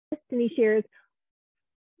and he shares.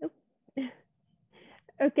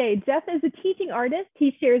 Okay, Jef is a teaching artist.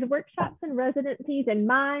 He shares workshops and residencies in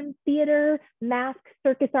mime, theater, mask,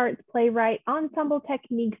 circus arts, playwright, ensemble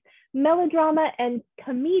techniques, melodrama, and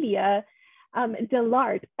commedia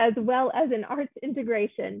dell'arte, as well as in arts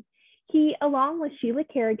integration. He, along with Sheila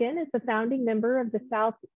Kerrigan, is the founding member of the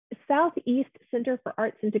Southeast Center for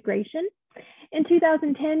Arts Integration. In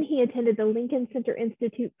 2010, he attended the Lincoln Center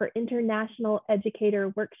Institute for International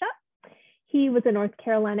Educator Workshop. He was a North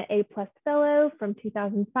Carolina A+ Fellow from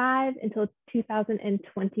 2005 until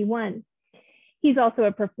 2021. He's also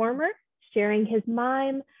a performer, sharing his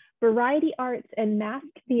mime, variety arts, and mask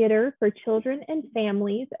theater for children and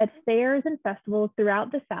families at fairs and festivals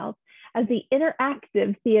throughout the South as the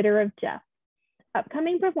Interactive Theater of Jef.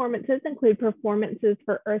 Upcoming performances include performances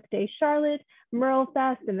for Earth Day Charlotte, Merle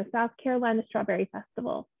Fest, and the South Carolina Strawberry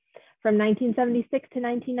Festival. From 1976 to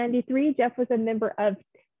 1993, Jef was a member of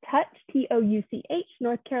Touch, T-O-U-C-H,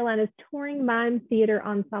 North Carolina's touring mime theater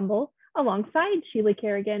ensemble, alongside Sheila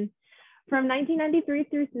Kerrigan. From 1993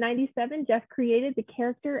 through 97, Jef created the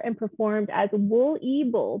character and performed as Wool E.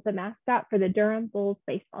 Bull, the mascot for the Durham Bulls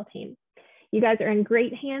baseball team. You guys are in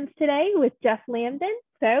great hands today with Jef Lambdin.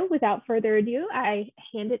 So without further ado, I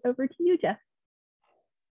hand it over to you, Jef.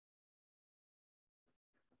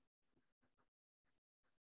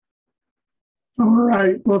 All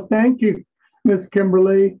right, well, thank you, Ms.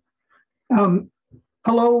 Kimberly.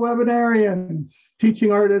 Hello, webinarians,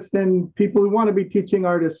 teaching artists, and people who want to be teaching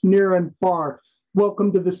artists near and far.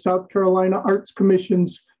 Welcome to the South Carolina Arts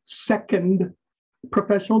Commission's second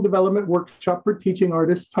professional development workshop for teaching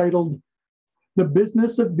artists titled The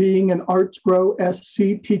Business of Being an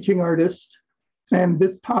ArtsGrowSC Teaching Artist. And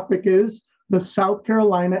this topic is the South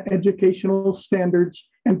Carolina Educational Standards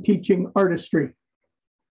and Teaching Artistry.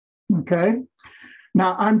 Okay.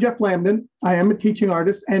 Now, I'm Jef Lambdin. I am a teaching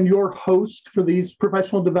artist and your host for these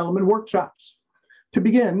professional development workshops. To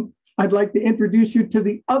begin, I'd like to introduce you to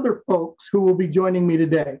the other folks who will be joining me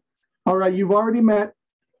today. All right, you've already met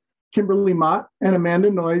Kimberly Mott and Amanda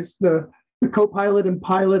Noyes, the co-pilot and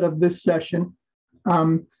pilot of this session.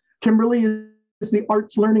 Kimberly is the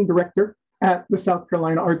Arts Learning Director at the South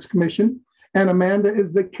Carolina Arts Commission, and Amanda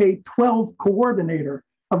is the K-12 coordinator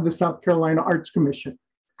of the South Carolina Arts Commission.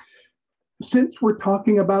 Since we're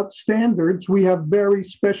talking about standards, we have very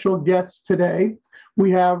special guests today. We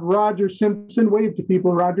have Roger Simpson. Wave to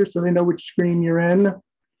people, Roger, so they know which screen you're in.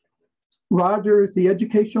 Roger is the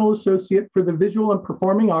Educational Associate for the Visual and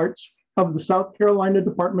Performing Arts of the South Carolina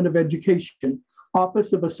Department of Education,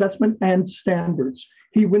 Office of Assessment and Standards.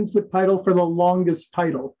 He wins the title for the longest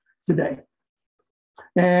title today.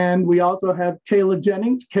 And we also have Kayla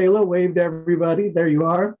Jennings. Kayla, wave to everybody. There you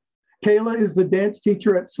are. Kayla is the dance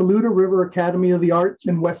teacher at Saluda River Academy of the Arts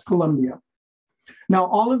in West Columbia. Now,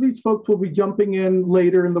 all of these folks will be jumping in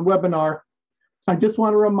later in the webinar. I just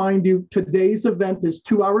want to remind you, today's event is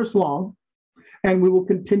 2 hours long, and we will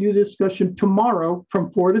continue the discussion tomorrow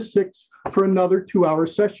from 4 to 6 for another 2-hour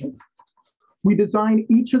session. We design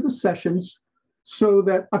each of the sessions so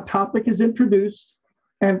that a topic is introduced,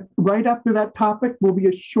 and right after that topic will be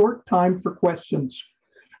a short time for questions.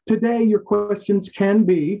 Today, your questions can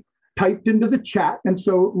be typed into the chat, and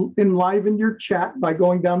so enliven your chat by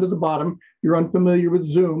going down to the bottom. If you're unfamiliar with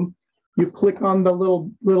Zoom, you click on the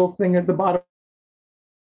little thing at the bottom.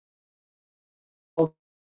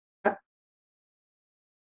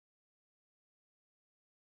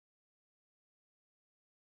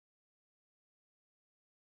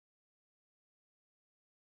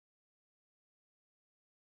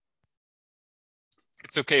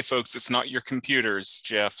 It's okay, folks. It's not your computers.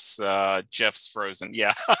 Jeff's frozen.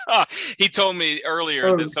 Yeah, he told me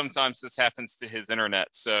earlier that sometimes this happens to his internet.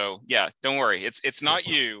 So yeah, don't worry. It's not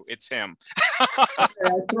you. It's him. Okay,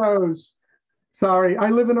 I froze. Sorry, I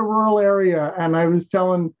live in a rural area, and I was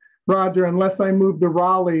telling Roger, unless I move to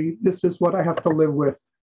Raleigh, this is what I have to live with.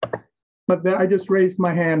 But then I just raised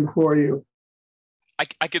my hand for you.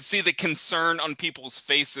 I could see the concern on people's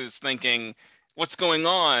faces, thinking, what's going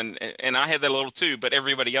on? And I had that a little too, but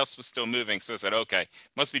everybody else was still moving. So I said, okay,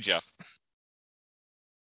 must be Jef.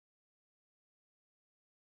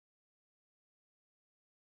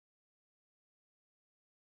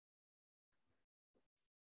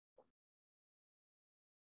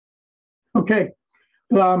 Okay,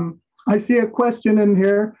 I see a question in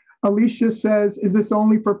here. Alicia says, is this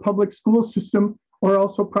only for public school system or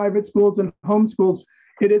also private schools and homeschools?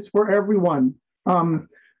 It is for everyone.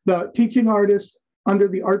 The teaching artists under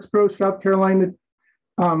the ArtsGrow South Carolina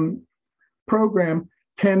program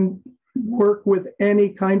can work with any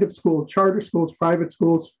kind of school, charter schools, private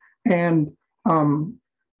schools, and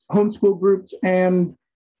homeschool groups, and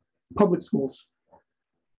public schools.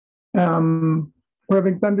 We're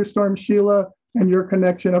having thunderstorms, Sheila, and your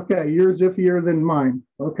connection. Okay, yours iffier than mine.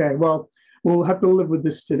 Okay, well, we'll have to live with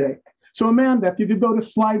this today. So Amanda, if you could go to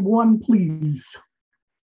slide 1, please.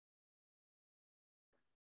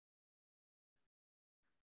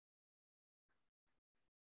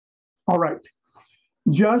 All right.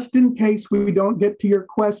 Just in case we don't get to your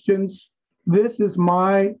questions, this is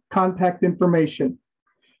my contact information.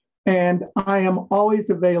 And I am always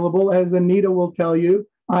available, as Anita will tell you.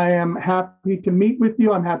 I am happy to meet with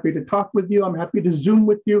you. I'm happy to talk with you. I'm happy to Zoom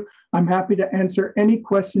with you. I'm happy to answer any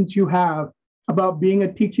questions you have about being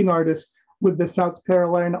a teaching artist with the South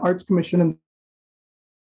Carolina Arts Commission. And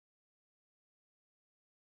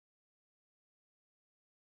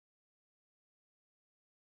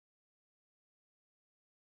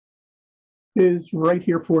is right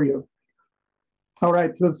here for you. All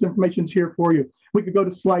right, so this information is here for you. We could go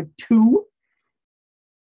to slide 2.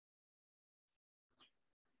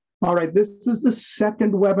 All right, this is the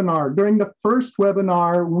second webinar. During the first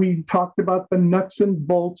webinar, we talked about the nuts and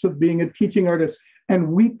bolts of being a teaching artist, and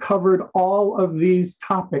we covered all of these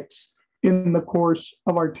topics in the course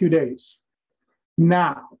of our 2 days.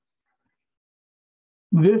 Now,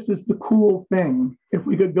 this is the cool thing. If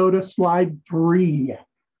we could go to slide 3.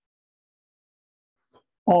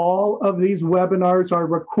 All of these webinars are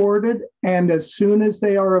recorded, and as soon as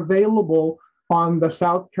they are available on the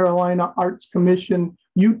South Carolina Arts Commission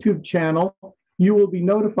YouTube channel, you will be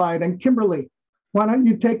notified. And Kimberly, why don't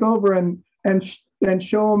you take over and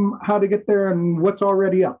show them how to get there and what's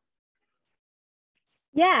already up?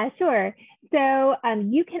 Yeah, sure. So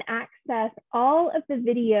you can access all of the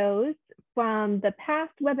videos from the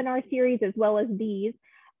past webinar series as well as these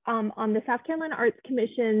on the South Carolina Arts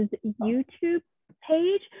Commission's YouTube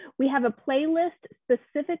page. We have a playlist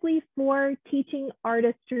specifically for teaching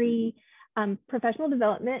artistry professional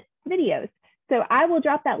development videos. So I will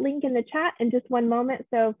drop that link in the chat in just one moment.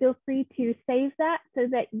 So feel free to save that so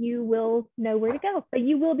that you will know where to go. But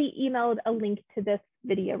you will be emailed a link to this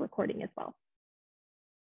video recording as well.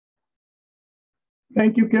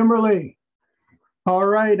 Thank you, Kimberly. All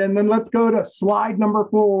right, and then let's go to slide number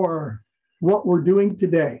 4, what we're doing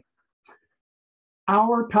today.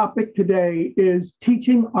 Our topic today is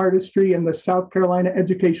teaching artistry in the South Carolina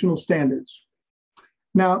educational standards.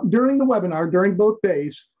 Now, during the webinar, during both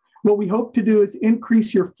days, what we hope to do is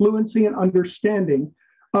increase your fluency and understanding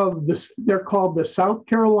of this. They're called the South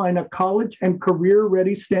Carolina College and Career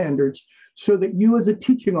Ready Standards, so that you as a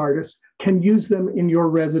teaching artist can use them in your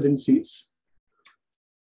residencies.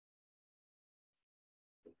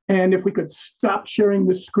 And if we could stop sharing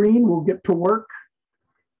the screen, we'll get to work.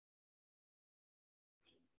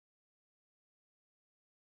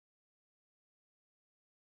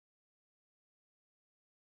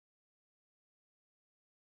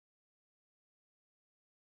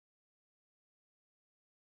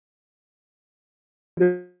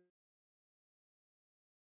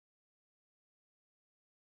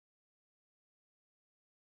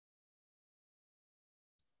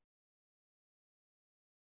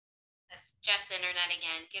 Jeff's internet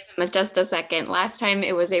again. Give him just a second. Last time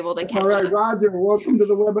it was able to catch. All right, Roger, welcome to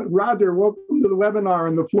the webinar,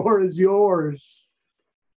 and the floor is yours.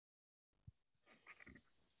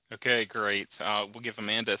 Okay, great. We'll give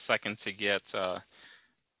Amanda a second to get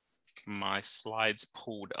my slides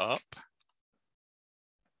pulled up.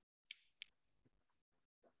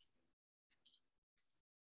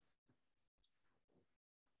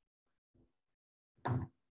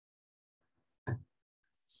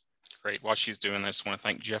 Great. While she's doing this, I want to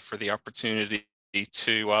thank Jef for the opportunity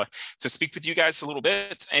to speak with you guys a little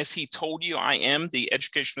bit. As he told you, I am the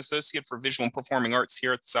Education Associate for Visual and Performing Arts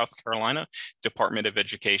here at the South Carolina Department of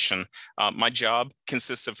Education. My job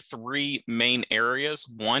consists of 3 main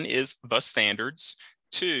areas. 1 is the standards.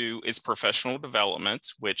 2 is professional development,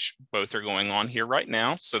 which both are going on here right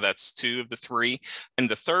now. So that's 2 of the 3. And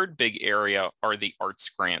the third big area are the arts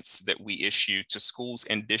grants that we issue to schools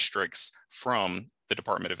and districts from the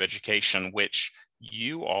Department of Education, which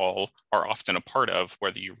you all are often a part of,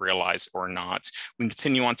 whether you realize or not. We can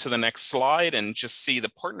continue on to the next slide and just see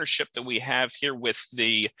the partnership that we have here with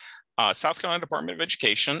the South Carolina Department of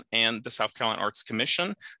Education and the South Carolina Arts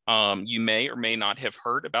Commission. You may or may not have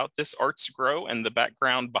heard about this ArtsGrow and the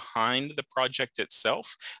background behind the project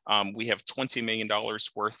itself. We have $20 million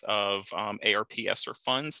worth of ARPSR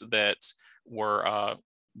funds that were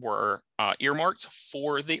earmarked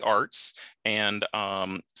for the arts and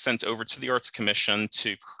sent over to the Arts Commission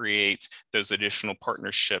to create those additional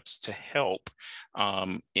partnerships to help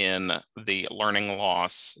in the learning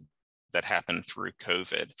loss that happened through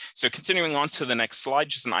COVID. So continuing on to the next slide,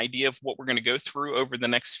 just an idea of what we're going to go through over the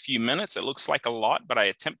next few minutes. It looks like a lot, but I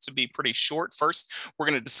attempt to be pretty short. First, we're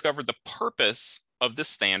going to discover the purpose of the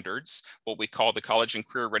standards, what we call the College and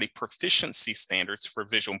Career Ready Proficiency Standards for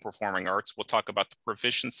Visual and Performing Arts. We'll talk about the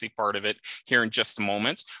proficiency part of it here in just a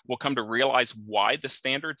moment. We'll come to realize why the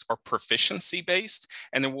standards are proficiency based,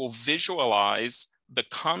 and then we'll visualize the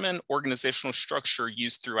common organizational structure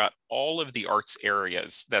used throughout all of the arts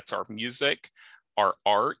areas. That's our music, our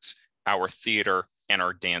art, our theater, and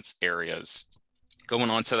our dance areas.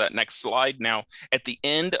 Going on to that next slide. Now, at the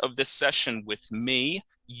end of this session with me,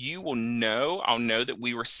 I'll know that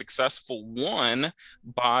we were successful, one,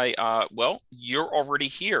 by, well, you're already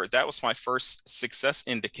here. That was my first success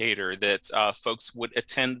indicator that folks would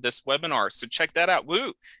attend this webinar. So check that out.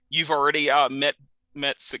 Woo, you've already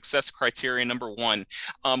met success criteria number one.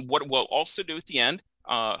 What we'll also do at the end,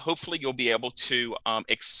 hopefully you'll be able to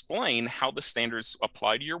explain how the standards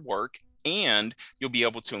apply to your work, and you'll be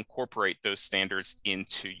able to incorporate those standards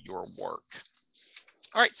into your work.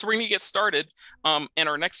 All right, so we're going to get started. And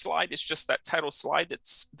our next slide is just that title slide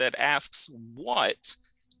that asks, what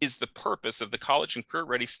is the purpose of the College and Career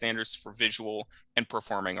Ready Standards for Visual and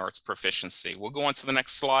Performing Arts Proficiency? We'll go on to the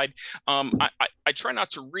next slide. I try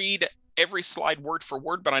not to read every slide word for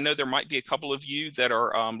word, but I know there might be a couple of you that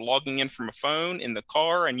are logging in from a phone in the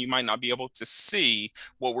car, and you might not be able to see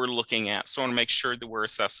what we're looking at. So I want to make sure that we're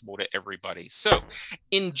accessible to everybody. So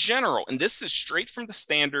in general, and this is straight from the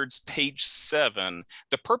standards, page 7,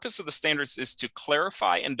 the purpose of the standards is to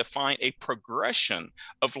clarify and define a progression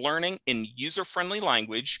of learning in user-friendly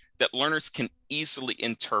language that learners can easily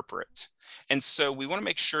interpret. And so we want to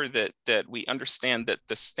make sure that we understand that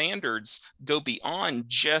the standards go beyond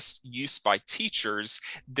just use by teachers.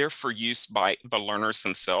 They're for use by the learners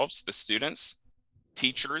themselves, the students,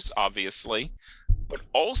 teachers, obviously, but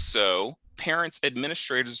also parents,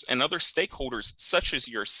 administrators, and other stakeholders such as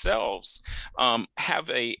yourselves have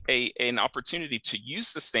an opportunity to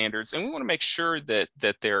use the standards, and we want to make sure that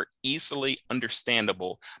they're easily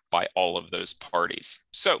understandable by all of those parties.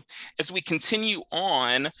 So as we continue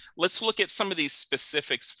on, let's look at some of these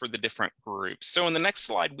specifics for the different groups. So in the next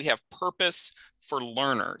slide, we have purpose for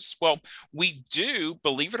learners. Well, we do,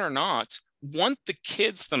 believe it or not, want the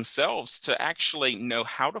kids themselves to actually know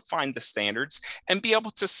how to find the standards and be able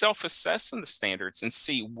to self-assess in the standards and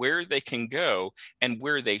see where they can go and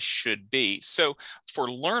where they should be. So for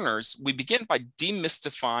learners, we begin by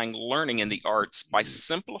demystifying learning in the arts by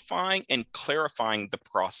simplifying and clarifying the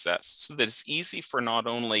process so that it's easy for not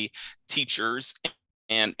only teachers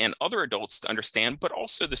and other adults to understand, but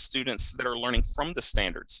also the students that are learning from the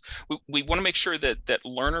standards. We want to make sure that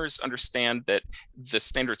learners understand that the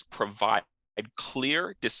standards provide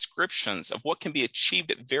clear descriptions of what can be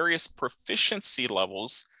achieved at various proficiency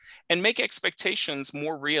levels and make expectations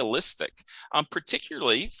more realistic,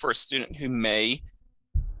 particularly for a student who may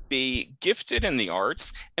be gifted in the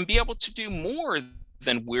arts and be able to do more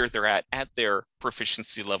than where they're at their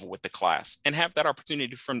proficiency level with the class, and have that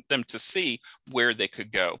opportunity for them to see where they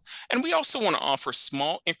could go. And we also want to offer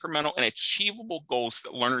small, incremental, and achievable goals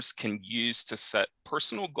that learners can use to set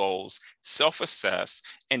personal goals, self-assess,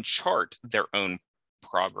 and chart their own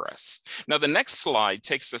progress. Now, the next slide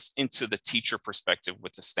takes us into the teacher perspective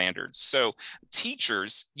with the standards. So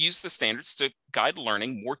teachers use the standards to guide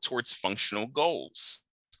learning more towards functional goals,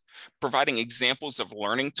 providing examples of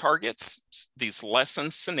learning targets, these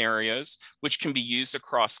lesson scenarios, which can be used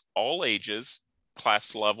across all ages,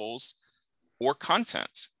 class levels, or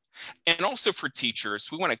content. And also for teachers,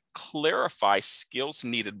 we want to clarify skills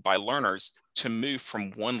needed by learners to move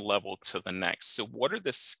from one level to the next. So what are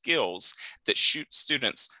the skills that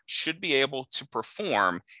students should be able to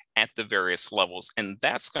perform at the various levels? And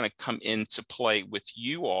that's going to come into play with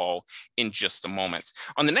you all in just a moment.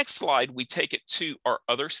 On the next slide, we take it to our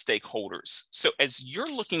other stakeholders. So as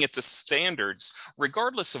you're looking at the standards,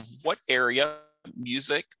 regardless of what area,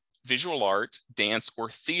 music, visual arts, dance, or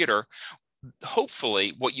theater,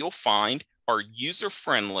 hopefully what you'll find are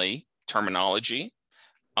user-friendly terminology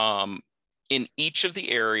in each of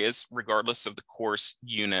the areas, regardless of the course,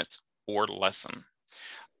 unit, or lesson.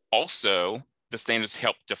 Also, the standards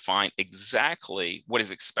help define exactly what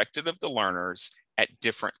is expected of the learners at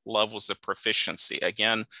different levels of proficiency.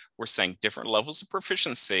 Again, we're saying different levels of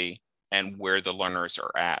proficiency and where the learners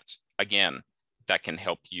are at. Again, that can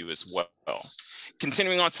help you as well.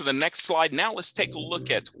 Continuing on to the next slide, now let's take a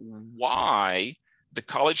look at why the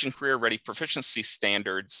College and Career Ready Proficiency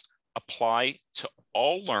Standards apply to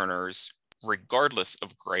all learners regardless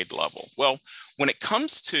of grade level. Well, when it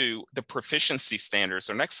comes to the proficiency standards,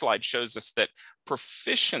 our next slide shows us that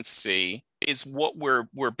proficiency is what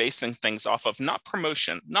we're basing things off of, not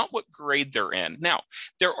promotion, not what grade they're in. Now,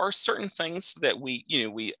 there are certain things that we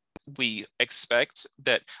expect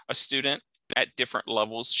that a student at different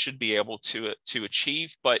levels should be able to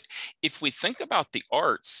achieve. But if we think about the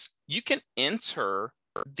arts, you can enter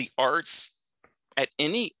the arts at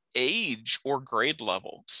any age or grade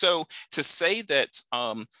level. So to say that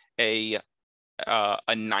a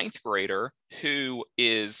ninth grader who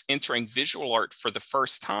is entering visual art for the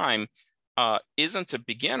first time isn't a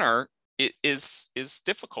beginner, it is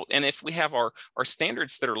difficult. And if we have our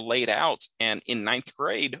standards that are laid out and in ninth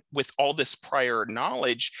grade with all this prior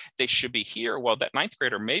knowledge, they should be here. Well, that ninth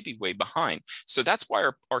grader may be way behind. So that's why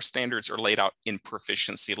our standards are laid out in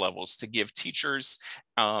proficiency levels, to give teachers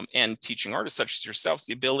and teaching artists such as yourselves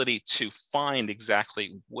the ability to find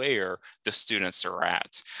exactly where the students are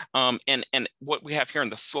at. And what we have here in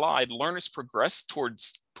the slide, learners progress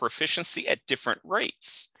towards proficiency at different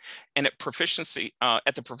rates. And at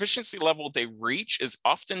the proficiency level they reach is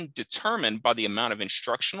often determined by the amount of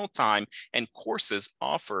instructional time and courses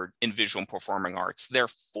offered in visual and performing arts.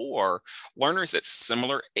 Therefore, learners at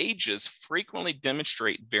similar ages frequently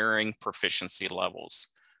demonstrate varying proficiency levels.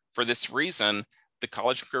 For this reason, the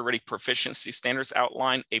College and Career Ready proficiency standards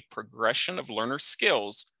outline a progression of learner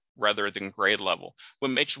skills rather than grade level,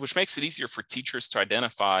 which makes it easier for teachers to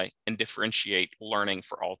identify and differentiate learning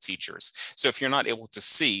for all teachers. So if you're not able to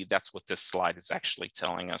see, that's what this slide is actually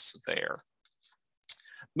telling us there.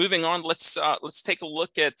 Moving on, let's take a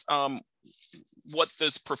look at what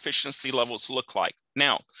those proficiency levels look like.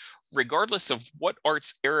 Now, regardless of what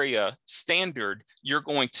arts area standard you're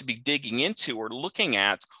going to be digging into or looking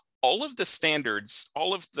at, all of the standards,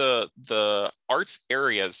 all of the arts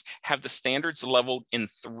areas have the standards leveled in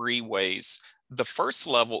 3 ways. The first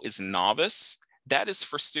level is novice. That is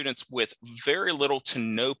for students with very little to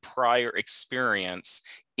no prior experience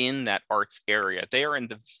in that arts area. They are in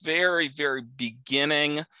the very, very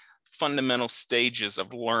beginning fundamental stages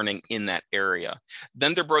of learning in that area.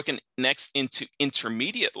 Then they're broken next into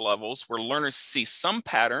intermediate levels where learners see some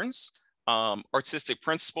patterns, artistic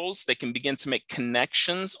principles. They can begin to make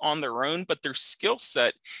connections on their own, but their skill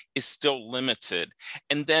set is still limited.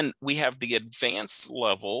 And then we have the advanced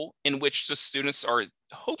level in which the students are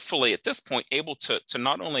hopefully at this point able to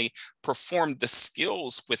not only perform the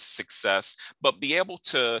skills with success, but be able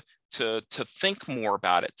to think more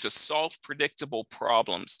about it, to solve predictable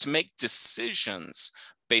problems, to make decisions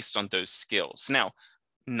based on those skills. Now,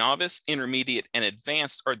 novice, intermediate, and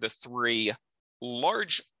advanced are the 3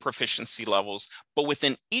 large proficiency levels, but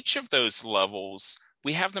within each of those levels,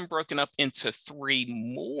 we have them broken up into 3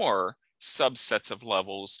 more subsets of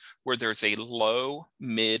levels where there's a low,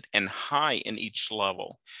 mid, and high in each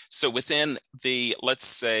level. So within the, let's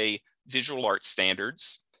say, visual art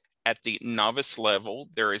standards, at the novice level,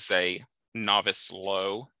 there is a novice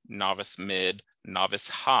low, novice mid, novice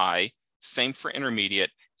high, same for intermediate,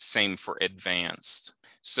 same for advanced.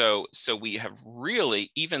 So we have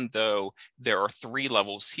really, even though there are 3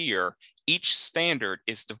 levels here, each standard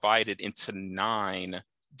is divided into 9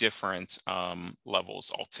 different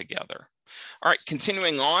levels altogether. All right,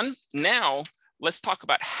 continuing on. Now, let's talk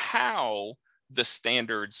about how the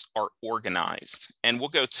standards are organized. And we'll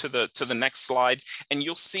go to the next slide, and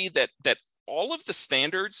you'll see that all of the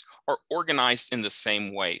standards are organized in the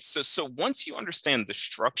same way. So once you understand the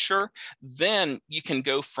structure, then you can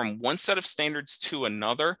go from one set of standards to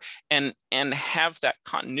another and have that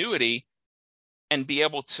continuity and be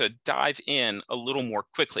able to dive in a little more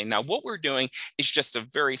quickly. Now, what we're doing is just a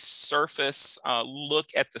very surface look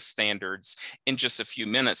at the standards. In just a few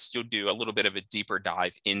minutes, you'll do a little bit of a deeper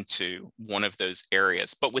dive into one of those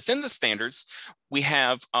areas. But within the standards, we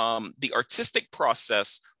have the artistic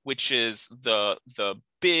process, which is the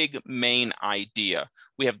big main idea.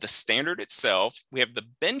 We have the standard itself. We have the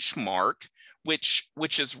benchmark, which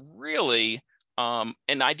is really an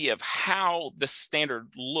idea of how the standard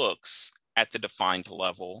looks at the defined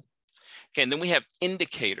level. Okay, and then we have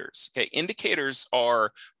indicators. Okay, indicators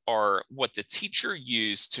are what the teacher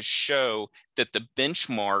used to show that the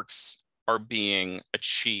benchmarks are being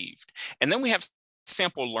achieved. And then we have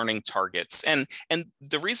sample learning targets. And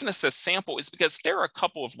the reason it says sample is because there are a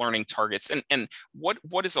couple of learning targets. And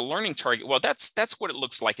what is a learning target? Well, that's what it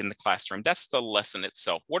looks like in the classroom. That's the lesson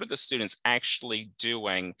itself. What are the students actually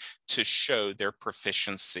doing to show their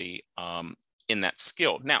proficiency in that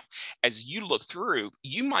skill? Now, as you look through,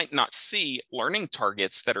 you might not see learning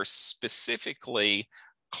targets that are specifically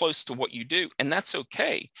close to what you do, and that's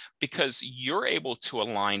okay, because you're able to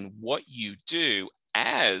align what you do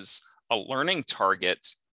as a learning target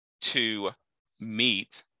to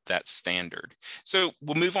meet that standard. So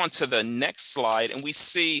we'll move on to the next slide, and we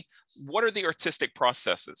see what are the artistic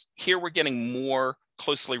processes? Here we're getting more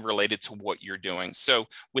closely related to what you're doing. So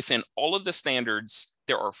within all of the standards,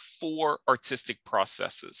 there are 4 artistic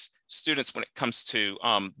processes. Students, when it comes to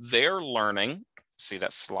their learning, see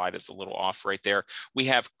that slide is a little off right there. We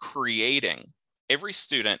have creating. Every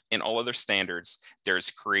student in all of their standards, there's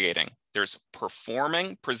creating. There's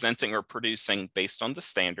performing, presenting, or producing based on the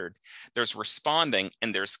standard. There's responding,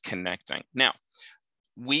 and there's connecting. Now,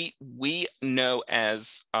 we know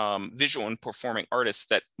as visual and performing artists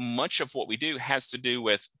that much of what we do has to do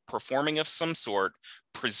with performing of some sort,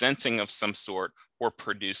 presenting of some sort, or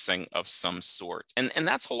producing of some sort. And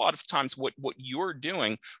that's a lot of times what you're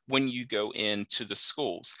doing when you go into the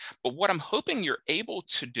schools. But what I'm hoping you're able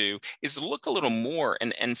to do is look a little more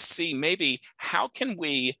and see maybe how can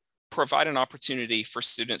we provide an opportunity for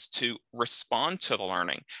students to respond to the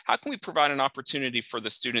learning? How can we provide an opportunity for the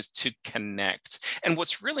students to connect? And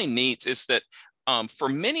what's really neat is that for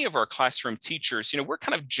many of our classroom teachers, we're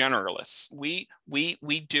kind of generalists. We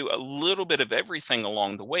do a little bit of everything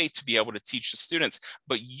along the way to be able to teach the students,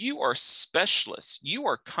 but you are specialists. You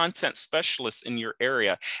are content specialists in your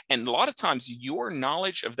area. And a lot of times your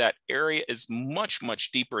knowledge of that area is much,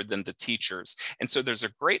 much deeper than the teachers. And so there's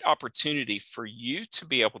a great opportunity for you to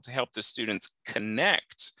be able to help the students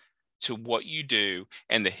connect to what you do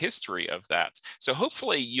and the history of that. So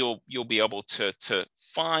hopefully you'll be able to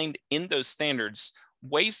find in those standards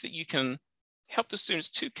ways that you can help the students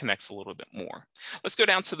to connect a little bit more. Let's go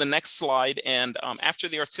down to the next slide. And after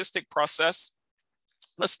the artistic process,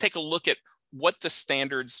 let's take a look at what the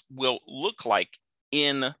standards will look like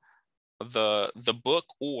in the book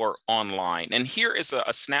or online. And here is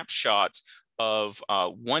a snapshot of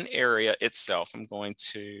one area itself. I'm going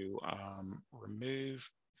to remove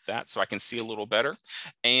that so I can see a little better.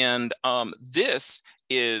 And this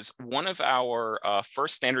is one of our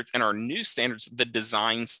first standards and our new standards, the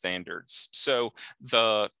design standards. So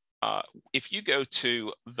if you go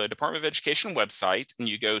to the Department of Education website and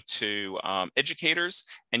you go to educators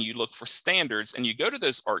and you look for standards and you go to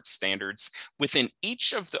those art standards, within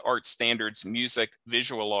each of the art standards, music,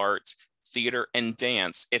 visual arts, theater, and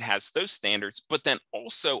dance, it has those standards, but then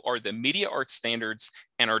also are the media arts standards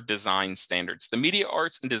and our design standards. The media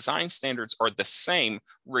arts and design standards are the same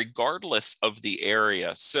regardless of the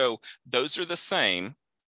area. So those are the same.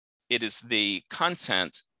 It is the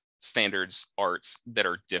content standards arts that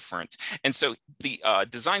are different. And so the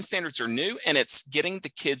design standards are new, and it's getting the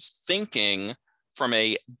kids thinking from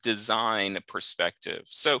a design perspective.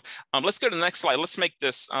 So let's go to the next slide. Let's make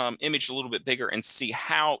this image a little bit bigger and see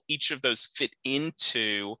how each of those fit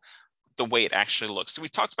into the way it actually looks. So we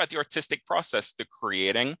talked about the artistic process, the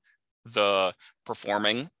creating, the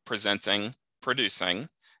performing, presenting, producing,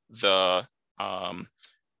 the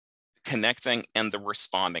connecting, and the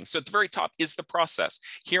responding. So at the very top is the process.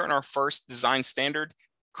 Here in our first design standard,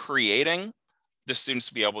 creating, the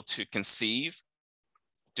students will be able to conceive,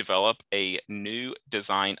 develop a new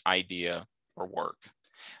design idea or work.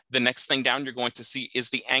 The next thing down you're going to see is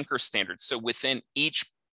the anchor standard. So within each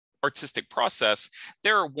artistic process,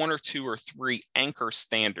 there are 1 or 2 or 3 anchor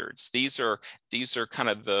standards. These are kind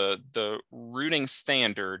of the rooting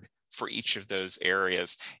standard for each of those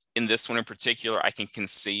areas. In this one in particular, I can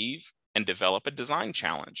conceive and develop a design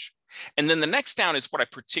challenge. And then the next down is what I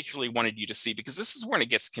particularly wanted you to see, because this is when it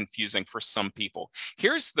gets confusing for some people.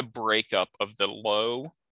 Here's the breakup of the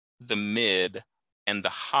low, the mid, and the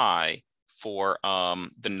high for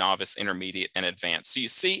the novice, intermediate, and advanced. So you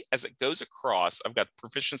see, as it goes across, I've got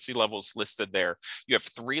proficiency levels listed there. You have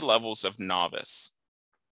 3 levels of novice,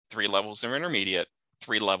 3 levels of intermediate,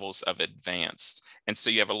 3 levels of advanced. And so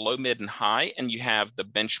you have a low, mid, and high, and you have the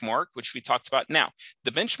benchmark, which we talked about. Now,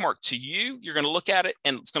 the benchmark to you, you're going to look at it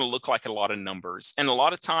and it's going to look like a lot of numbers. And a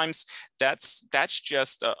lot of times that's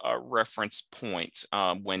just a reference point.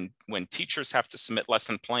 When teachers have to submit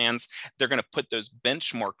lesson plans, they're going to put those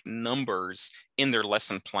benchmark numbers in their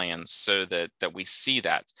lesson plans so that we see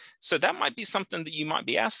that. So that might be something that you might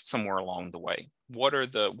be asked somewhere along the way. What are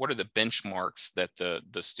the benchmarks that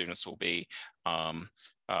the students will be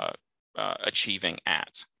achieving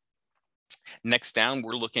at? Next down,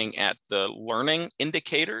 we're looking at the learning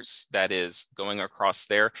indicators that is going across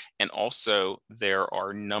there. And also there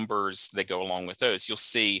are numbers that go along with those. You'll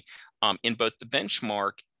see in both the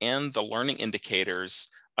benchmark and the learning indicators,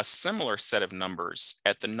 a similar set of numbers.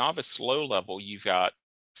 At the novice low level, you've got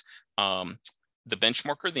the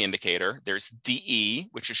benchmark or the indicator. There's DE,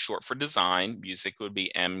 which is short for design. Music would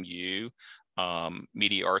be MU.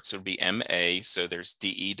 Media arts would be MA. So there's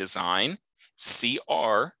DE, design.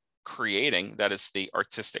 CR, creating, that is the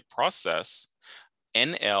artistic process.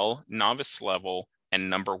 NL, novice level. and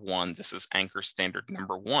number 1, this is anchor standard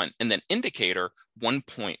number 1. And then indicator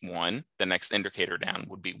 1.1, the next indicator down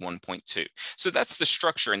would be 1.2. So that's the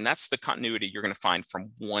structure, and that's the continuity you're going to find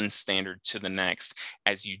from one standard to the next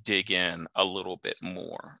as you dig in a little bit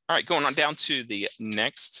more. All right, going on down to the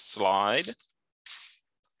next slide.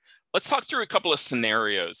 Let's talk through a couple of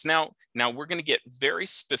scenarios. Now we're going to get very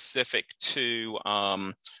specific to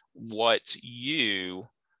what you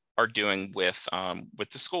are doing with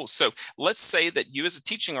the schools. So let's say that you as a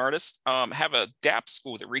teaching artist have a DAP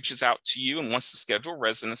school that reaches out to you and wants to schedule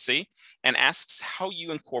residency and asks how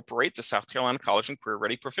you incorporate the South Carolina College and Career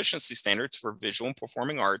Ready proficiency standards for visual and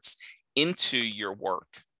performing arts into your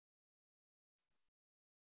work.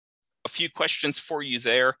 A few questions for you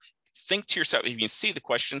there. Think to yourself, if you see the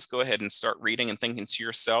questions, go ahead and start reading and thinking to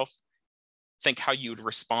yourself. Think how you would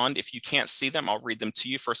respond. If you can't see them, I'll read them to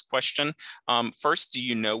you. First question, first, do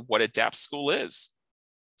you know what a DAP school is?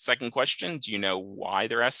 Second question, do you know why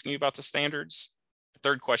they're asking you about the standards?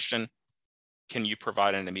 Third question, can you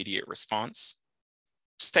provide an immediate response?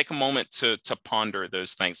 Just take a moment to ponder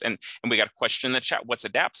those things. And we got a question in the chat, what's a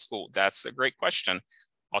DAP school? That's a great question.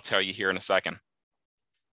 I'll tell you here in a second.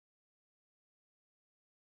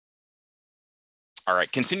 All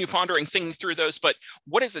right, continue pondering, thinking through those, but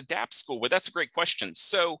what is a DAP school? Well, that's a great question.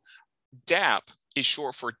 So DAP is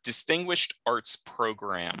short for Distinguished Arts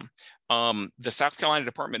Program. The South Carolina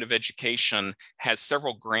Department of Education has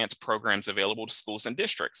several grant programs available to schools and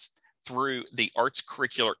districts through the Arts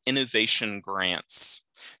Curricular Innovation Grants.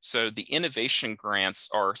 So the innovation grants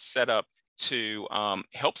are set up to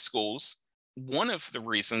help schools. One of the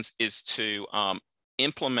reasons is to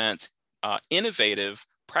implement innovative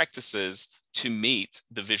practices to meet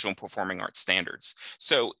the visual and performing arts standards.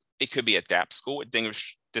 So it could be a DAP school, a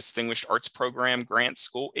Distinguished Arts Program grant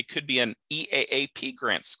school. It could be an EAAP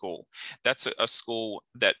grant school. That's a school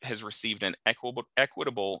that has received an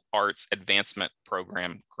Equitable Arts Advancement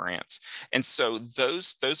Program grant. And so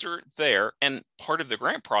those are there. And part of the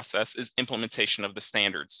grant process is implementation of the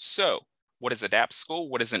standards. So what is a DAP school?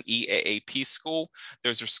 What is an EAAP school?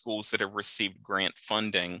 Those are schools that have received grant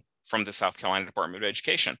funding from the South Carolina Department of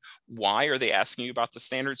Education. Why are they asking you about the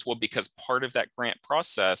standards? Well, because part of that grant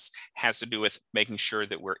process has to do with making sure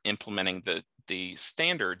that we're implementing the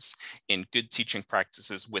standards in good teaching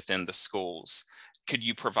practices within the schools. Could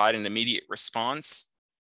you provide an immediate response?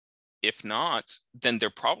 If not, then they're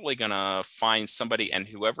probably going to find somebody, and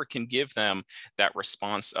whoever can give them that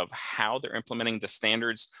response of how they're implementing the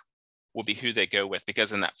standards will be who they go with.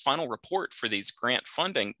 Because in that final report for these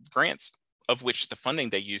grants, of which the funding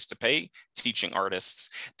they use to pay teaching artists,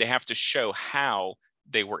 they have to show how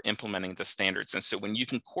they were implementing the standards. And so when you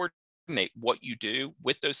can coordinate what you do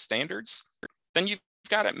with those standards, then you've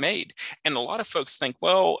got it made. And a lot of folks think,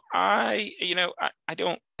 well, I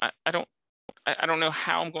don't know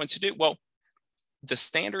how I'm going to do. Well, the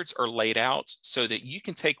standards are laid out so that you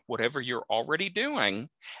can take whatever you're already doing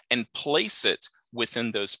and place it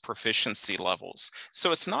within those proficiency levels.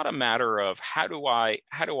 So it's not a matter of how do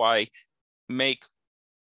I make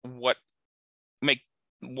what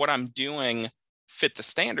I'm doing fit the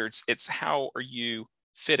standards. It's how are you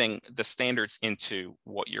fitting the standards into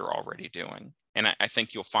what you're already doing. And I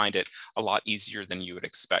think you'll find it a lot easier than you would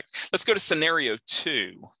expect. Let's go to scenario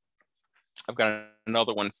 2. I've got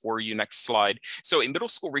another one for you. Next slide. So a middle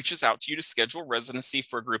school reaches out to you to schedule residency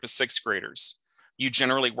for a group of 6th graders. You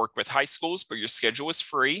generally work with high schools, but your schedule is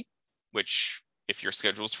free, which if your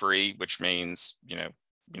schedule is free, which means, you're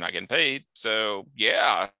not getting paid. So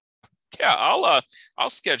yeah, I'll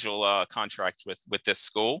schedule a contract with this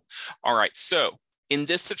school. All right. So in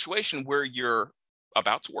this situation where you're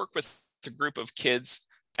about to work with a group of kids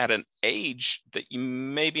at an age that you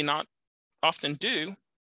maybe not often do,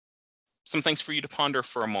 some things for you to ponder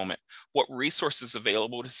for a moment. What resources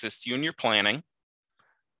available to assist you in your planning?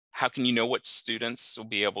 How can you know what students will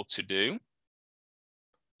be able to do?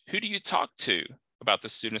 Who do you talk to about the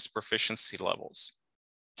students' proficiency levels?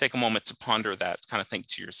 Take a moment to ponder that, kind of think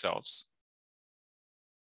to yourselves.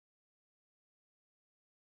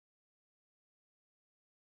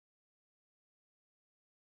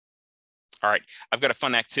 All right, I've got a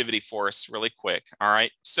fun activity for us really quick. All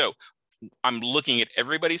right, so I'm looking at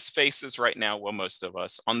everybody's faces right now, well, most of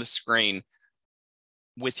us, on the screen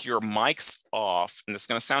with your mics off. And this is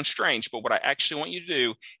going to sound strange, but what I actually want you to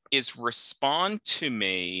do is respond to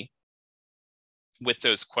me with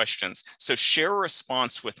those questions. So share a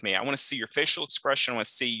response with me. I want to see your facial expression. I want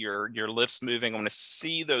to see your lips moving. I want to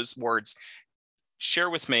see those words.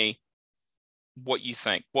 Share with me what you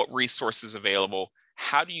think, what resources available.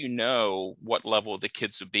 How do you know what level the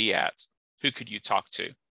kids would be at? Who could you talk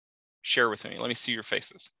to? Share with me. Let me see your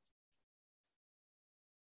faces.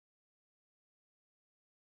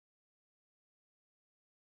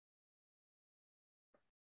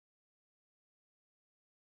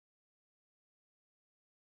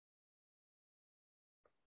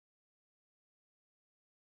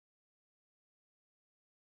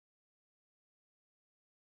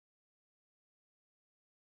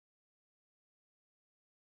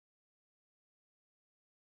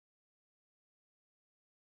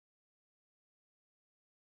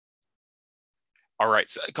 All right,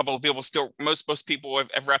 so a couple of people still, most people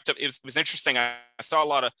have wrapped up. It was interesting. I saw a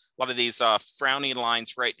lot of these frowny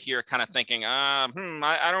lines right here, kind of thinking, I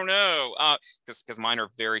don't know, because mine are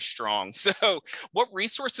very strong. So what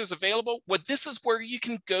resources available? Well, this is where you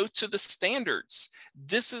can go to the standards.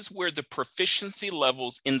 This is where the proficiency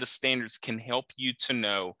levels in the standards can help you to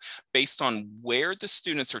know, based on where the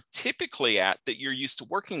students are typically at that you're used to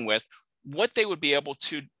working with, what they would be able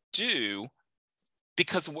to do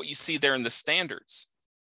because of what you see there in the standards.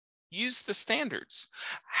 Use the standards.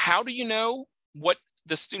 How do you know what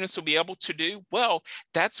the students will be able to do? Well,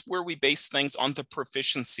 that's where we base things on the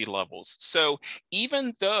proficiency levels. So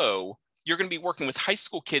even though you're going to be working with high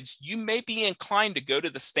school kids, you may be inclined to go to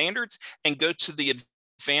the standards and go to the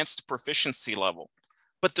advanced proficiency level.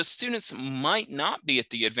 But the students might not be at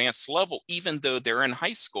the advanced level, even though they're in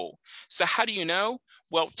high school. So how do you know?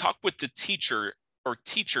 Well, talk with the teacher or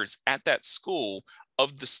teachers at that school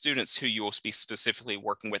of the students who you will be specifically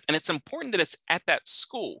working with. And it's important that it's at that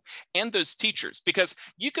school and those teachers, because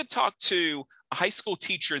you could talk to a high school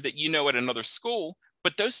teacher that you know at another school,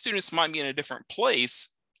 but those students might be in a different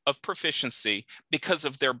place of proficiency because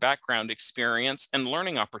of their background experience and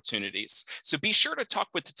learning opportunities. So be sure to talk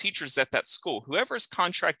with the teachers at that school. Whoever is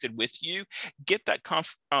contracted with you, get that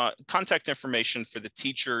contact information for the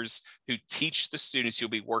teachers who teach the students you'll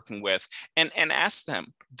be working with, and ask them.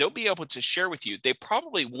 They'll be able to share with you. They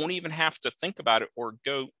probably won't even have to think about it or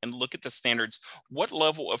go and look at the standards. What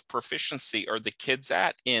level of proficiency are the kids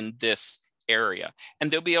at in this area? And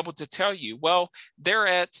they'll be able to tell you, well, they're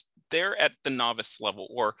at the novice level,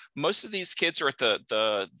 or most of these kids are at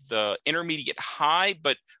the intermediate high,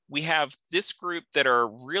 but we have this group that are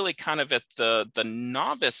really kind of at the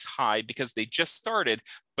novice high because they just started,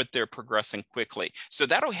 but they're progressing quickly. So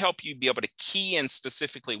that'll help you be able to key in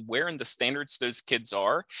specifically where in the standards those kids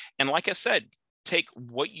are. And like I said, take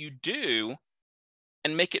what you do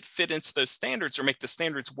and make it fit into those standards, or make the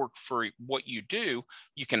standards work for what you do.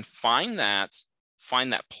 You can find that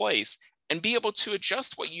place and be able to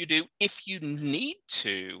adjust what you do if you need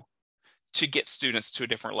to get students to a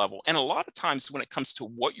different level. And a lot of times when it comes to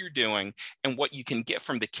what you're doing and what you can get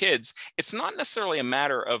from the kids, it's not necessarily a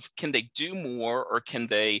matter of can they do more or can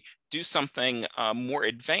they do something more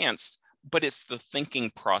advanced, but it's the thinking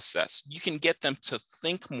process. You can get them to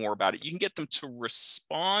think more about it. You can get them to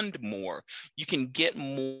respond more. You can get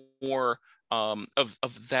more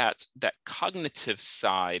of that cognitive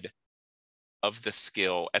side of the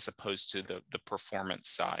skill as opposed to the performance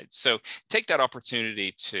side. So take that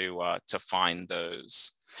opportunity to find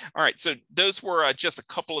those. All right, so those were just a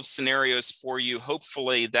couple of scenarios for you.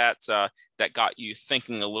 Hopefully that got you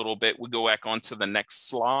thinking a little bit. We'll go back onto the next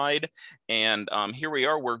slide. And here we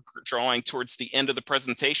are, we're drawing towards the end of the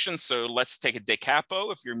presentation. So let's take a da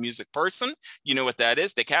capo. If you're a music person, you know what that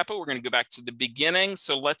is, da capo. We're gonna go back to the beginning.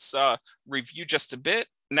 So let's review just a bit.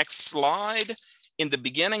 Next slide. In the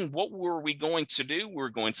beginning, what were we going to do? We're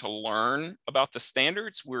going to learn about the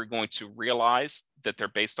standards. We're going to realize that they're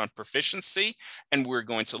based on proficiency, and we're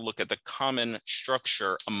going to look at the common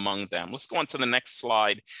structure among them. Let's go on to the next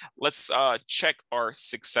slide. Let's check our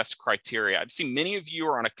success criteria. I've seen many of you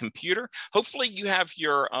are on a computer. Hopefully you have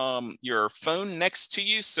your phone next to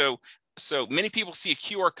you. So many people see a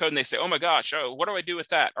QR code and they say, oh my gosh, what do I do with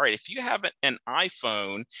that? All right, if you have an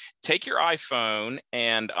iPhone, take your iPhone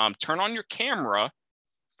and turn on your camera.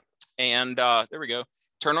 And there we go.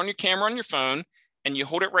 Turn on your camera on your phone and you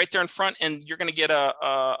hold it right there in front, and you're gonna get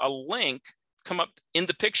a link come up in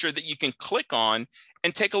the picture that you can click on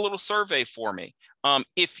and take a little survey for me.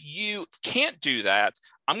 If you can't do that,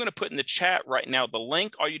 I'm gonna put in the chat right now the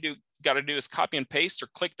link. All you gotta do is copy and paste or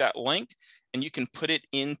click that link, and you can put it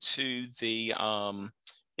into the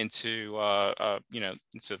into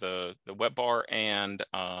the web bar and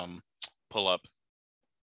pull up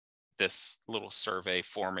this little survey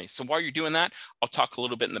for me. So while you're doing that, I'll talk a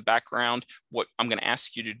little bit in the background. What I'm going to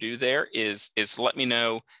ask you to do there is let me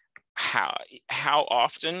know how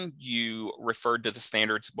often you referred to the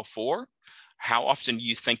standards before, how often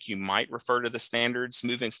you think you might refer to the standards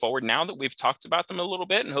moving forward now that we've talked about them a little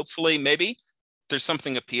bit, and hopefully maybe there's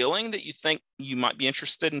something appealing that you think you might be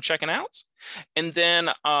interested in checking out. And then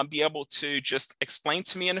be able to just explain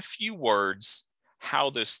to me in a few words how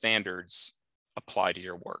those standards apply to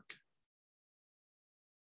your work.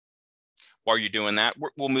 While you're doing that,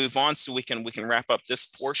 we'll move on so we can wrap up this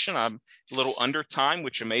portion. I'm a little under time,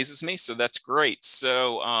 which amazes me, so that's great.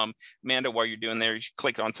 So Amanda, while you're doing there, you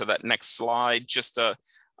click onto that next slide. Just a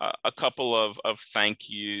couple of thank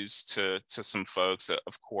yous to some folks,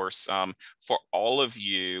 of course. For all of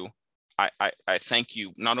you, I thank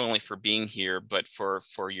you not only for being here, but for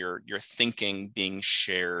your thinking being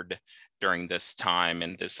shared during this time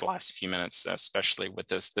and this last few minutes, especially with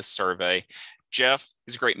this survey. Jef,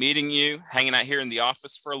 it's great meeting you, hanging out here in the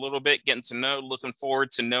office for a little bit, getting to know, looking forward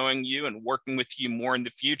to knowing you and working with you more in the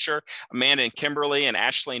future. Amanda and Kimberly and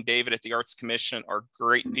Ashley and David at the Arts Commission are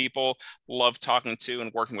great people. Love talking to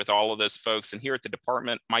and working with all of those folks. And here at the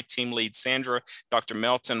department, my team lead, Sandra, Dr.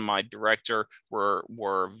 Melton, my director,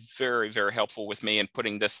 were very, very helpful with me in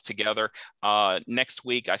putting this together. Next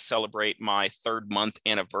week, I celebrate my 3rd month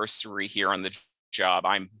anniversary here on the job.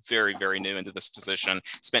 I'm very, very new into this position.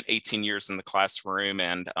 Spent 18 years in the classroom,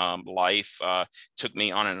 and life took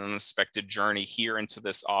me on an unexpected journey here into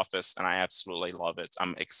this office, and I absolutely love it.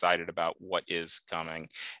 I'm excited about what is coming.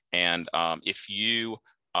 And if you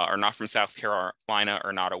are not from South Carolina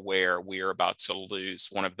or not aware, we are about to lose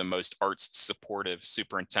one of the most arts supportive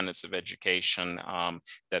superintendents of education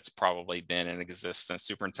that's probably been in existence.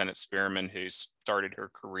 Superintendent Spearman, who started her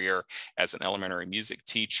career as an elementary music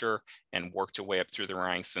teacher and worked her way up through the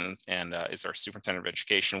ranks and is our superintendent of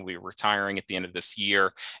education. Will be retiring at the end of this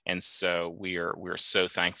year. And so we're so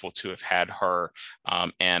thankful to have had her.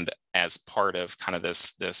 And as part of kind of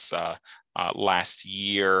this last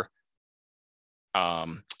year,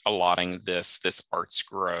 allotting this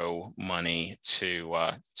ArtsGrow money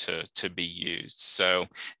to be used. So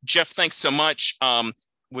Jef, thanks so much.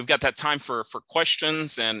 We've got that time for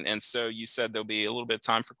questions, and so you said there'll be a little bit of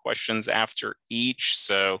time for questions after each.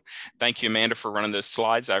 So thank you, Amanda, for running those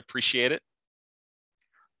slides. I appreciate it.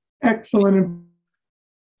 Excellent.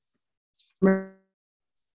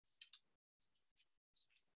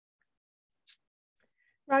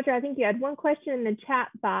 Roger, I think you had one question in the chat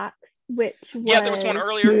box, which was... Yeah, there was one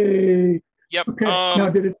earlier. Yay. Yep. Okay.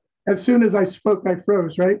 Now, as soon as I spoke, I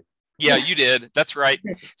froze, right? Yeah, you did. That's right.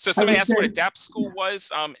 Okay. So somebody asked what a DAP school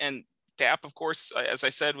was, and DAP, of course, as I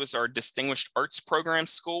said, was our Distinguished Arts Program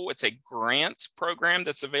School. It's a grant program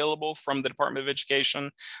that's available from the Department of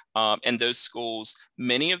Education. And those schools,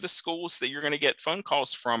 many of the schools that you're going to get phone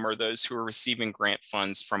calls from are those who are receiving grant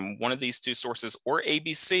funds from one of these two sources or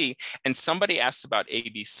ABC. And somebody asked about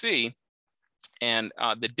ABC and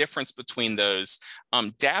the difference between those.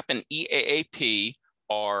 DAP and EAAP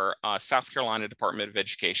are South Carolina Department of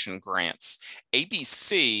Education grants.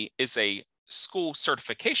 ABC is a school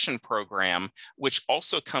certification program, which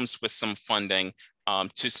also comes with some funding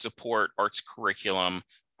to support arts curriculum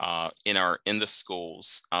in the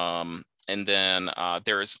schools. And then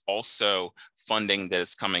there is also funding that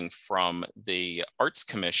is coming from the Arts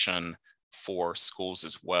Commission for schools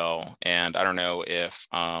as well. And I don't know if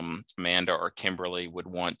Amanda or Kimberly would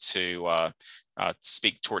want to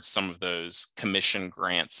speak towards some of those commission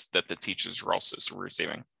grants that the teachers are also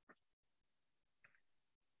receiving.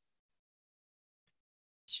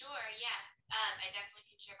 Sure, yeah, I definitely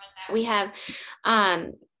can share about that. We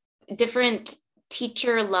have different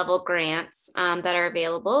teacher level grants that are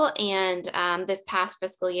available. And this past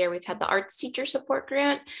fiscal year, we've had the Arts Teacher Support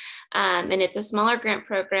Grant. And it's a smaller grant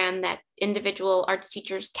program that individual arts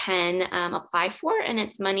teachers can apply for. And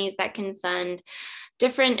it's monies that can fund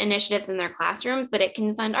different initiatives in their classrooms, but it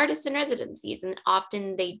can fund artists in residencies, and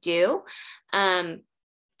often they do.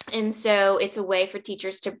 And so it's a way for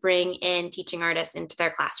teachers to bring in teaching artists into their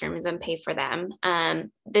classrooms and pay for them.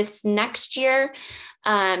 This next year,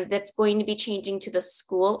 that's going to be changing to the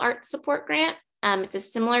School Art Support Grant. It's a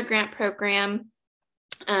similar grant program.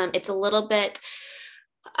 It's a little bit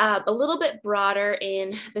broader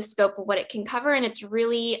in the scope of what it can cover, and it's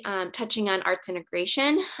really touching on arts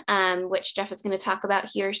integration, which Jef is going to talk about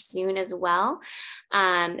here soon as well.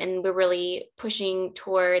 And we're really pushing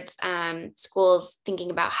towards schools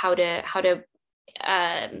thinking about how to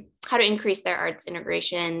increase their arts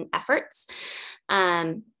integration efforts.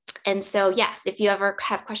 And so, yes, if you ever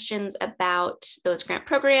have questions about those grant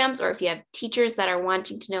programs, or if you have teachers that are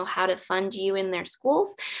wanting to know how to fund you in their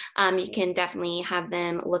schools, you can definitely have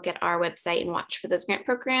them look at our website and watch for those grant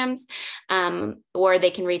programs, or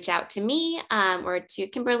they can reach out to me or to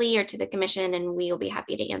Kimberly or to the commission, and we will be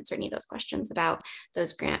happy to answer any of those questions about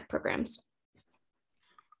those grant programs.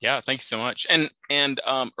 Yeah, thank you so much. And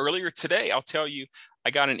earlier today, I'll tell you,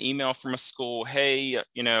 I got an email from a school. Hey,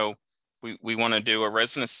 we want to do a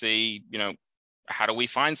residency, how do we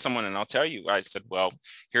find someone? And I'll tell you, I said, well,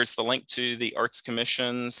 here's the link to the Arts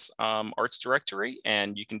Commission's arts directory,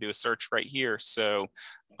 and you can do a search right here. So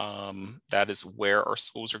that is where our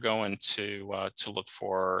schools are going to look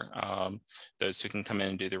for those who can come in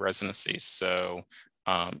and do the residencies. So,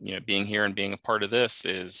 being here and being a part of this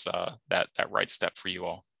is that right step for you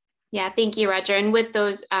all. Yeah, thank you, Roger. And with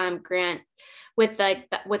those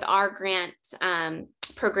with our grant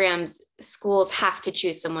programs, schools have to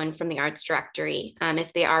choose someone from the arts directory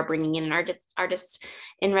if they are bringing in an artist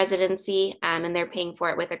in residency, and they're paying for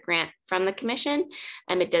it with a grant from the commission.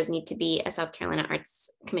 It does need to be a South Carolina Arts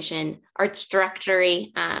Commission arts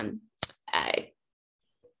directory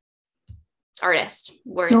artist.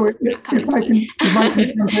 So if I can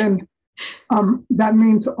jump in, that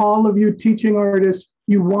means all of you teaching artists,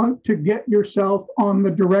 you want to get yourself on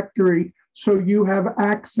the directory so you have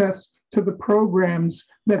access to the programs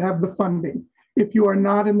that have the funding. If you are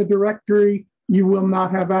not in the directory, you will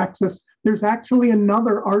not have access. There's actually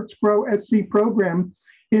another ArtsGrowSC program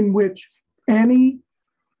in which any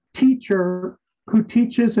teacher who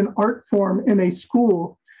teaches an art form in a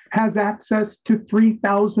school has access to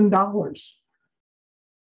 $3,000.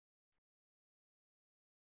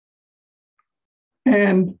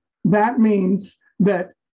 And that means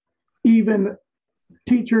that even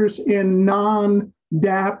teachers in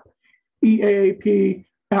non-DAP, EAAP,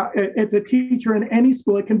 it's a teacher in any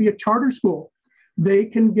school, it can be a charter school. They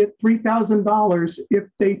can get $3,000 if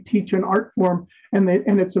they teach an art form, and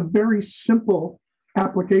it's a very simple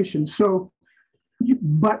application. So,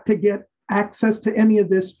 but to get access to any of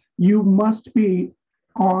this, you must be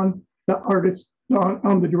on the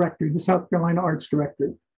on the directory, the South Carolina Arts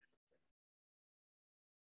Directory.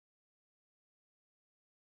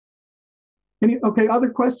 Okay,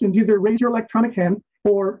 other questions, either raise your electronic hand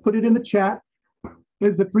or put it in the chat.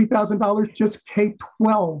 Is the $3,000 just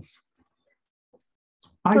K-12?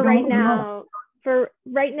 For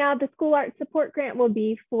right now, the School Art Support Grant will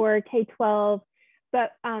be for K-12,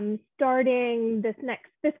 but starting this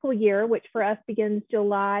next fiscal year, which for us begins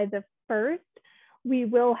July the 1st, we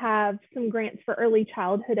will have some grants for early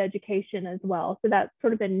childhood education as well. So that's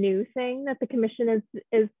sort of a new thing that the commission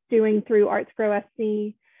is doing through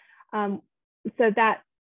ArtsGrowSC.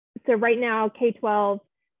 So right now K-12,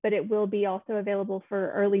 but it will be also available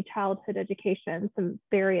for early childhood education, some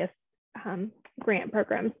various grant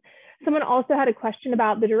programs. Someone also had a question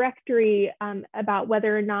about the directory, about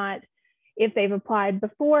whether or not, if they've applied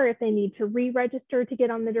before, if they need to re-register to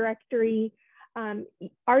get on the directory.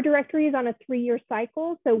 Our directory is on a 3-year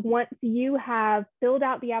cycle. So once you have filled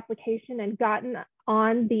out the application and gotten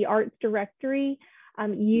on the arts directory,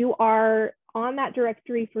 you are on that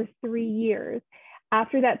directory for 3 years.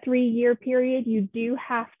 After that 3-year period, you do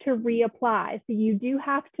have to reapply. So you do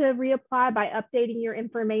have to reapply by updating your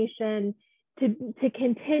information to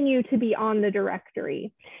continue to be on the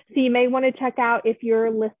directory. So you may want to check out if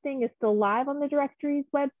your listing is still live on the directory's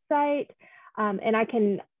website, and I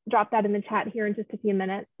can drop that in the chat here in just a few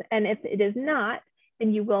minutes. And if it is not,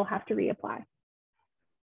 then you will have to reapply.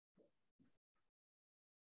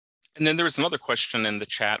 And then there was another question in the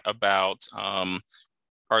chat about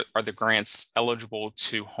are the grants eligible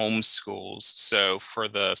to homeschools? So for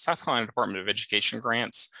the South Carolina Department of Education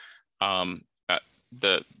grants,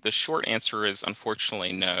 the short answer is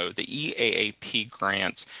unfortunately no. The EAAP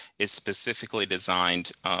grant is specifically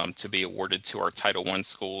designed to be awarded to our Title I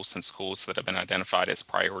schools and schools that have been identified as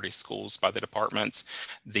priority schools by the department.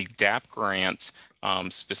 The DAP grant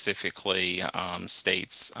specifically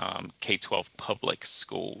states K-12 public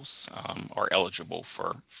schools are eligible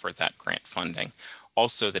for that grant funding.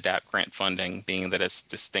 Also, the DAP grant funding, being that it's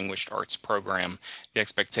distinguished arts program, the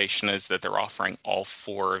expectation is that they're offering all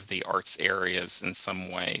 4 of the arts areas in some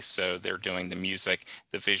way. So they're doing the music,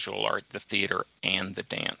 the visual art, the theater, and the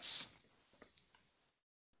dance.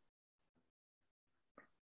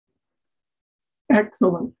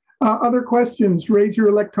 Excellent. Other questions, raise your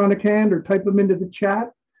electronic hand or type them into the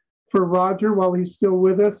chat for Roger while he's still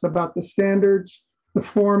with us about the standards, the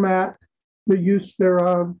format, the use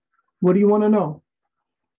thereof. What do you want to know?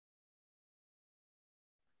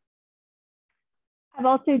 I've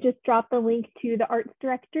also just dropped the link to the arts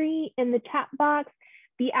directory in the chat box.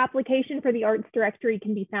 The application for the arts directory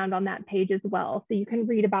can be found on that page as well. So you can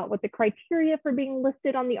read about what the criteria for being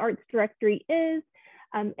listed on the arts directory is,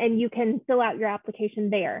 and you can fill out your application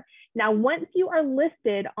there. Now, once you are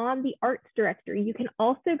listed on the arts directory, you can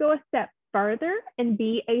also go a step further and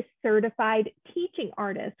be a certified teaching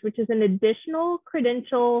artist, which is an additional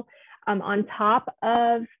credential on top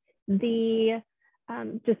of the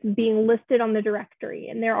just being listed on the directory.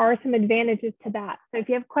 And there are some advantages to that. So if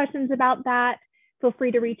you have questions about that, feel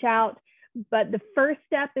free to reach out. But the first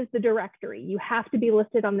step is the directory. You have to be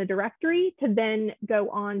listed on the directory to then go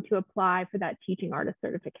on to apply for that teaching artist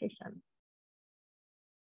certification.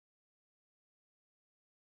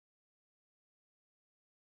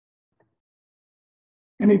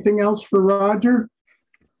 Anything else for Roger?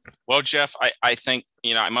 Well, Jef, I think,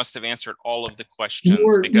 I must have answered all of the questions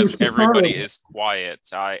because everybody is quiet.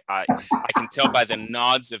 I can tell by the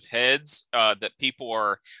nods of heads that people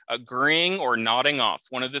are agreeing or nodding off,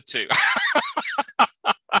 one of the two.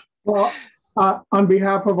 Well, on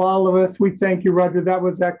behalf of all of us, we thank you, Roger. That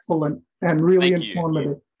was excellent and really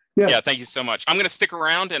informative. Yes. Yeah, thank you so much. I'm going to stick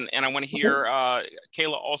around and I want to hear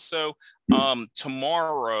Kayla also.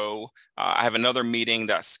 Tomorrow, I have another meeting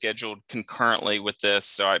that's scheduled concurrently with this,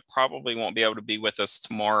 so I probably won't be able to be with us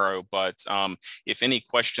tomorrow. But if any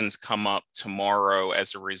questions come up tomorrow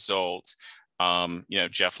as a result,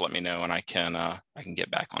 Jef, let me know and I can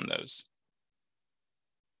get back on those.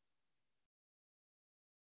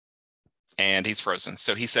 And he's frozen.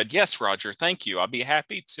 So he said, yes, Roger, thank you. I'll be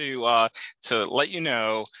happy to let you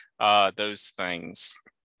know those things.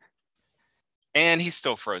 And he's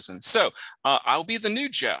still frozen. So I'll be the new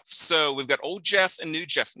Jef. So we've got old Jef and new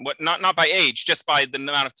Jef, not by age, just by the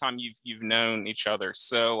amount of time you've known each other.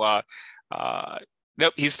 So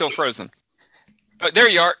nope, he's still frozen. Oh, there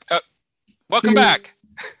you are. Welcome back.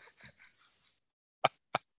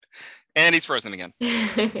 And he's frozen again.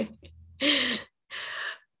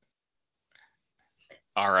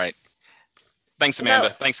 All right. Thanks, Amanda.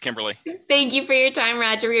 Thanks, Kimberly. Thank you for your time,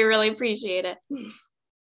 Roger. We really appreciate it.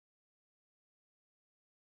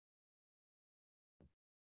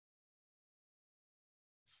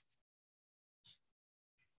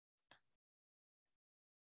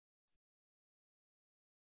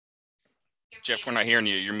 Jef, we're not hearing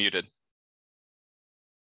you. You're muted.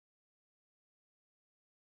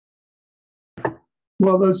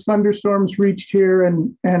 Well, those thunderstorms reached here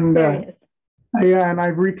and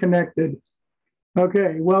I've reconnected.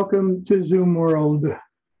 Okay, welcome to Zoom world.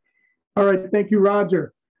 All right, thank you,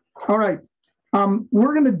 Roger. All right,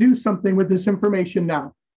 we're going to do something with this information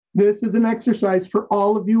now. This is an exercise for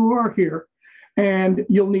all of you who are here, and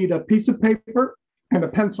you'll need a piece of paper and a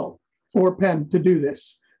pencil or pen to do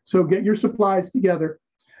this. So get your supplies together.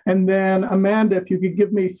 And then Amanda, if you could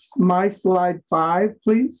give me my slide 5,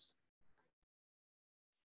 please.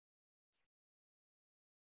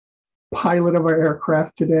 Pilot of our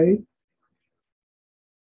aircraft today.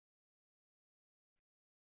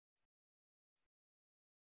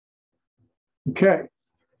 Okay.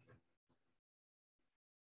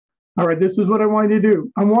 All right, this is what I want you to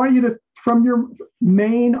do. I want you to, from your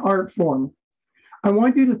main art form, I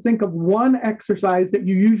want you to think of one exercise that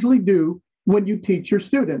you usually do when you teach your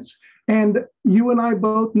students. And you and I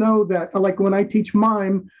both know that, like when I teach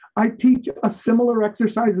mime, I teach a similar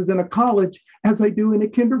exercises in a college as I do in a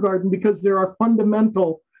kindergarten because there are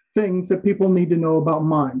fundamental things that people need to know about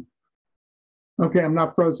mime. Okay, I'm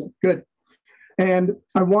not frozen. Good. And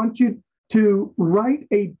I want you to write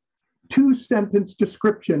a 2-sentence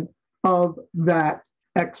description of that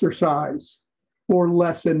exercise or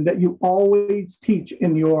lesson that you always teach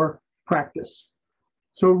in your practice.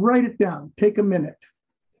 So write it down. Take a minute.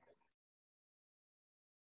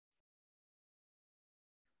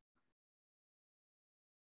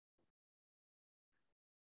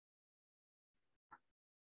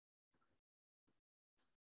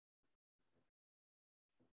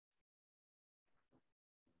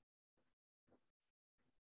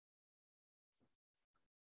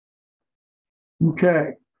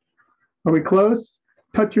 Okay, are we close?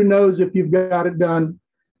 Touch your nose if you've got it done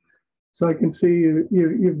so I can see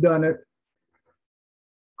you've done it.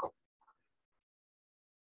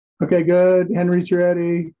 Okay, good. Henry's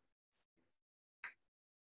ready.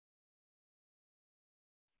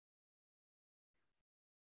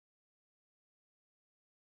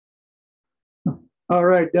 All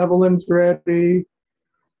right, Evelyn's ready.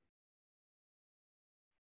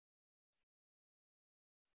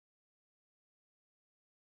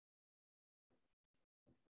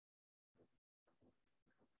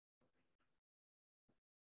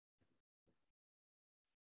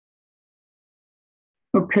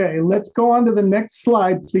 Okay, let's go on to the next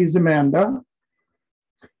slide, please, Amanda,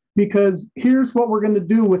 because here's what we're going to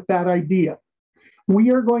do with that idea.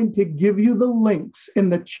 We are going to give you the links in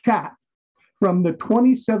the chat from the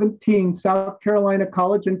 2017 South Carolina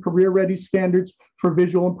College and Career Ready Standards for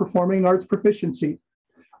Visual and Performing Arts Proficiency.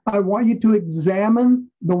 I want you to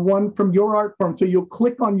examine the one from your art form. So you'll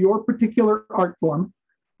click on your particular art form,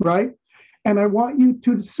 right? And I want you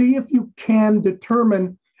to see if you can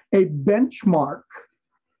determine a benchmark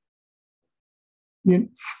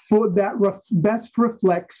for that best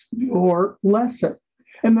reflects your lesson.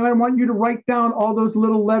 And then I want you to write down all those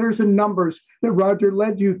little letters and numbers that Roger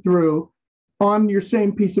led you through on your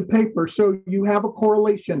same piece of paper. So you have a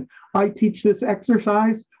correlation. I teach this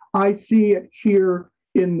exercise. I see it here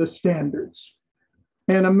in the standards.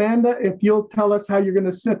 And Amanda, if you'll tell us how you're going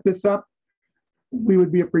to set this up, we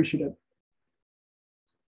would be appreciative.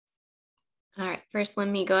 All right, first let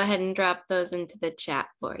me go ahead and drop those into the chat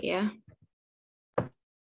for you.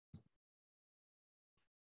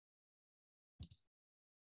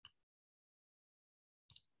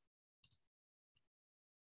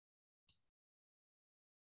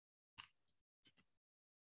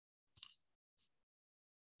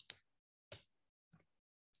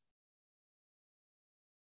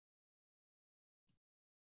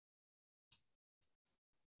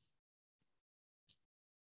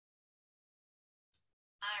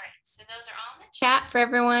 All right, so those are all in the chat for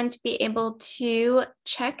everyone to be able to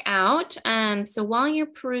check out. So while you're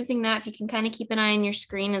perusing that, if you can kind of keep an eye on your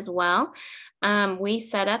screen as well, we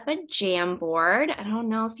set up a Jamboard. I don't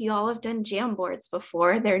know if you all have done Jamboards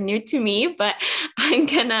before. They're new to me, but I'm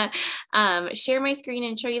gonna share my screen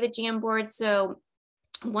and show you the Jamboard. So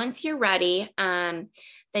once you're ready,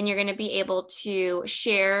 then you're going to be able to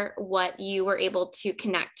share what you were able to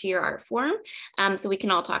connect to your art form, so we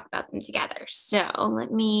can all talk about them together. So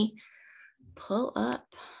let me pull up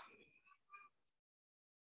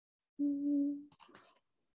the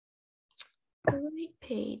right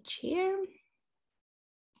page here.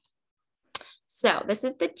 So this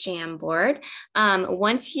is the Jamboard. I'm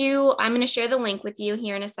going to share the link with you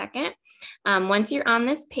here in a second. Once you're on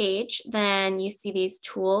this page, then you see these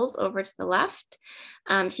tools over to the left.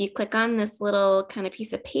 If you click on this little kind of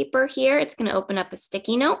piece of paper here, it's going to open up a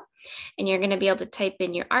sticky note, and you're going to be able to type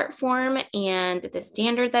in your art form and the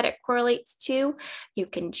standard that it correlates to. You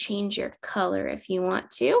can change your color if you want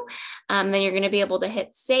to. Then you're going to be able to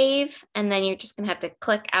hit save, and then you're just going to have to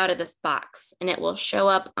click out of this box, and it will show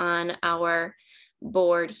up on our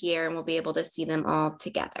board here, and we'll be able to see them all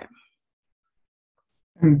together.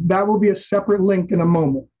 And that will be a separate link in a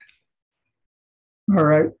moment. All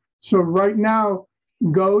right. So right now,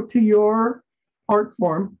 go to your art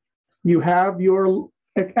form. You have your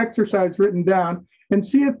exercise written down, and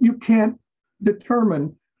see if you can't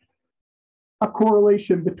determine a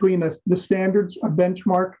correlation between the standards, a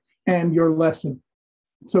benchmark, and your lesson.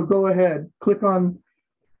 So go ahead, click on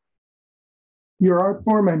your art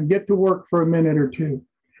form and get to work for a minute or two.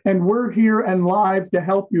 And we're here and live to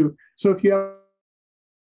help you. So if you have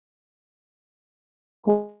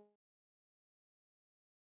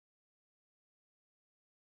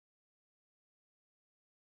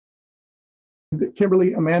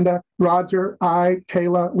Kimberly, Amanda, Roger,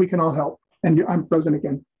 Kayla, we can all help. And I'm frozen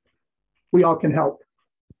again. We all can help.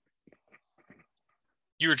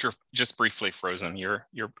 You were just briefly frozen. You're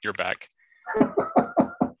back.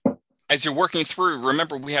 As you're working through,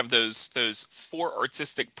 remember we have those 4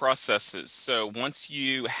 artistic processes. So once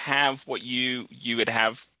you have what you would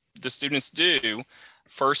have the students do,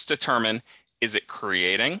 first determine, is it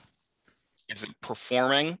creating, is it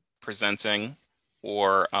performing, presenting,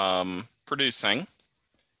 or producing?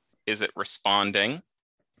 Is it responding,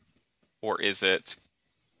 or is it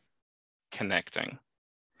connecting?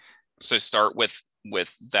 So start with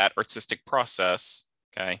that artistic process,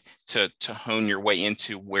 okay, to hone your way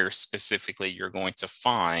into where specifically you're going to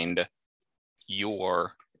find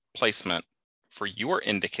your placement for your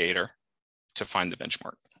indicator to find the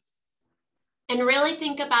benchmark. And really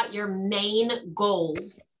think about your main goal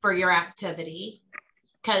for your activity,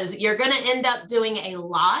 because you're going to end up doing a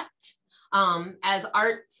lot. As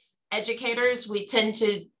arts educators, we tend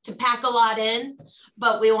to pack a lot in,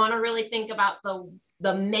 but we want to really think about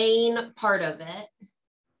the main part of it.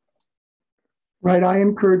 Right. I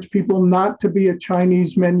encourage people not to be a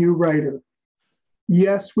Chinese menu writer.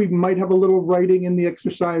 Yes, we might have a little writing in the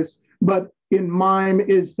exercise, but in mime,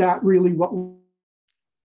 is that really what?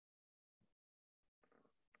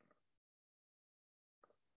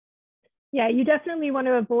 Yeah, you definitely want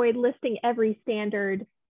to avoid listing every standard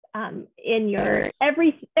in your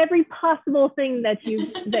every possible thing that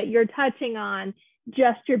you're touching on,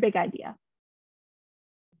 just your big idea.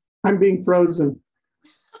 I'm being frozen.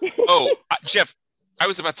 Oh, Jef, I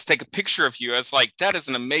was about to take a picture of you. I was like, that is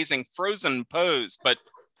an amazing frozen pose, but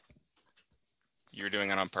you're doing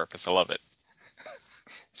it on purpose. I love it.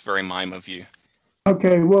 It's very mime of you.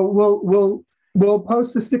 Okay, well, we'll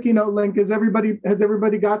post the sticky note link. Has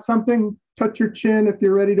everybody got something? Touch your chin if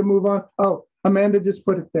you're ready to move on. Oh, Amanda just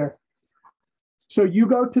put it there. So you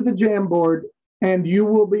go to the Jamboard and you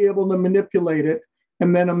will be able to manipulate it,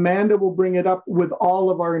 and then Amanda will bring it up with all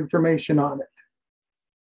of our information on it.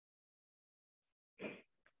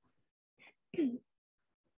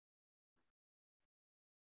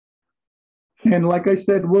 And like I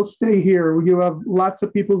said, we'll stay here. You have lots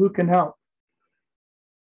of people who can help.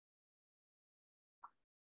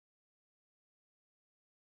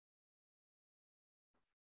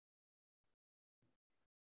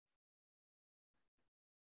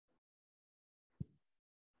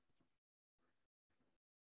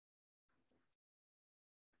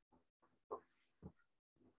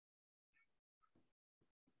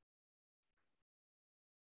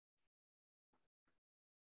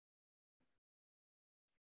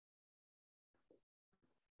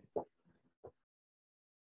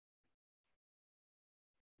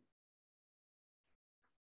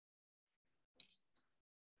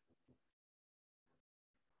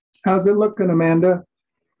 How's it looking, Amanda?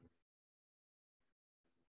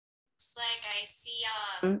 Looks like I see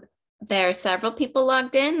there are several people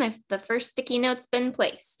logged in. The first sticky note's been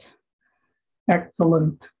placed.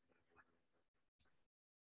 Excellent.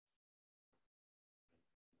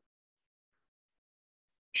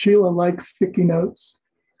 Sheila likes sticky notes.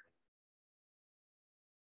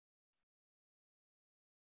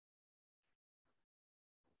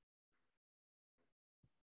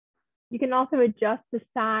 You can also adjust the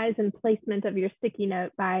size and placement of your sticky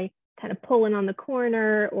note by kind of pulling on the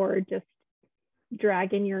corner or just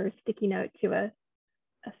dragging your sticky note to a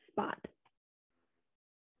spot.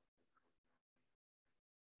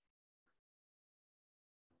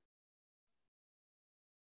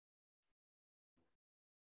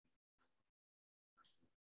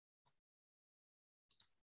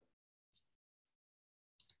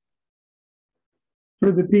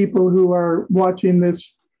 For the people who are watching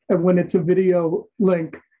this when it's a video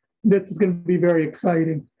link, this is going to be very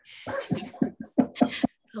exciting.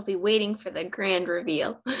 I'll be waiting for the grand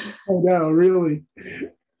reveal. Oh no, really.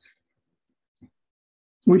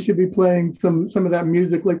 We should be playing some of that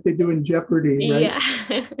music like they do in Jeopardy, right? Yeah.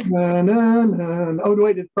 Na, na, na. Oh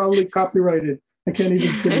wait, it's probably copyrighted. I can't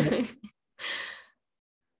even sing it.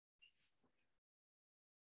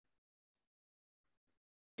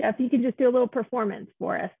 Jef, you can just do a little performance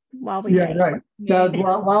for us while we wait. Right. Now,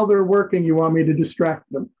 while they're working, you want me to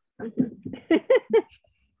distract them.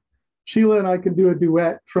 Sheila and I can do a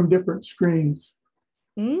duet from different screens.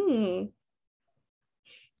 Mm.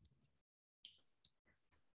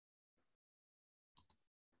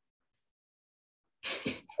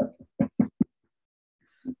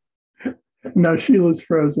 No, Sheila's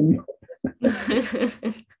frozen.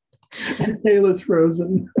 Kayla's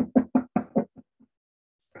frozen.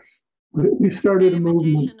 We started a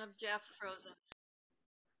movement. Of Jef frozen.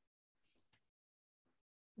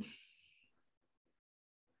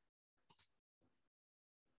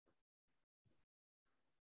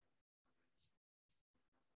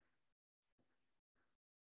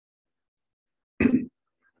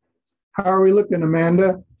 How are we looking,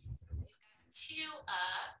 Amanda? 2 up.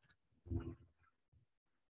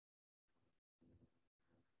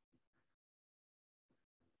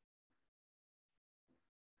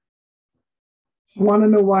 I want to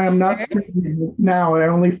know why I'm not freezing now. I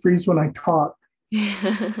only freeze when I talk.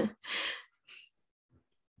 I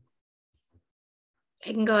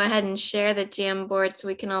can go ahead and share the Jamboard so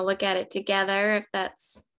we can all look at it together if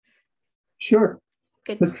that's Sure.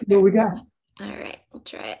 good. Let's see what we got. All right, we'll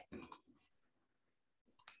try it.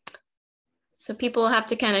 So people will have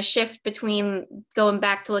to kind of shift between going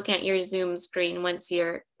back to looking at your Zoom screen once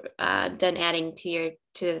you're done adding to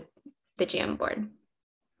the Jamboard.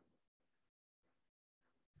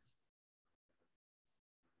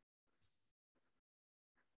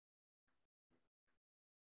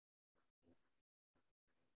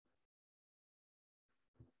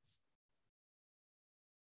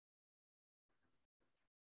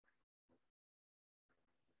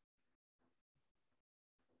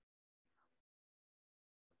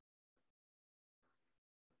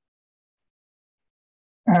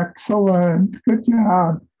 Excellent. Good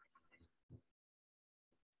job.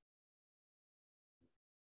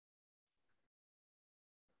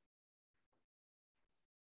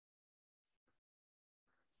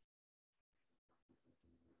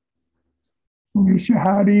 Alicia,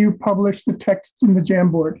 how do you publish the text in the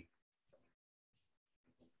Jamboard?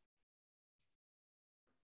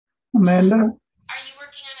 Amanda? Are you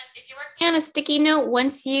working on if you're working on a sticky note,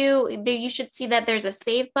 once you should see that there's a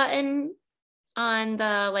save button on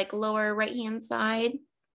the lower right hand side.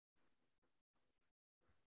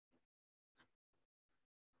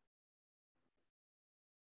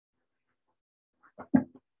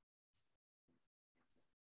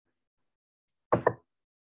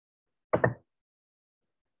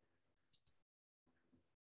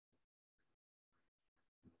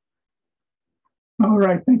 All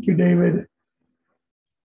right. Thank you, David.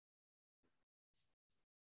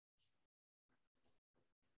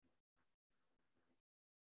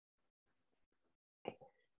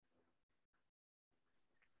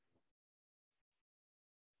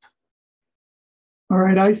 All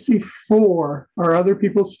right, I see 4. Are other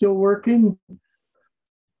people still working?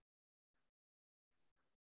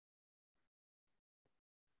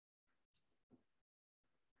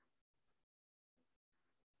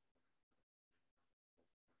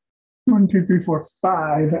 One, 2, 3, 4,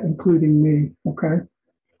 5, including me. Okay.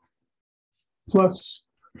 Plus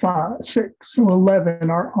 5, 6, so 11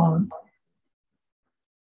 are on.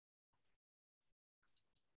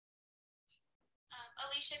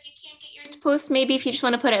 Alicia, if you can't get yours post, maybe if you just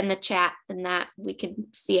want to put it in the chat, then that we can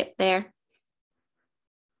see it there.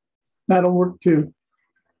 That'll work too.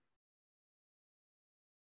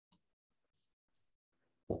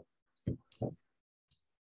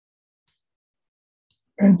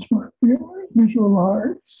 Benchmark visual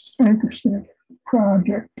arts, anchor standard,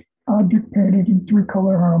 project, object painted in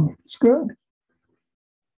 3-color harmonies. Good.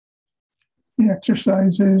 The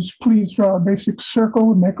exercise is please draw a basic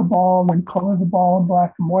circle, make a ball, and color the ball in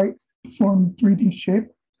black and white to form a 3D shape.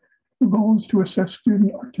 The goal is to assess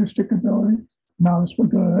student artistic ability. Now this was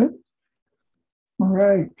good. All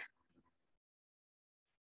right.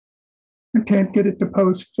 I can't get it to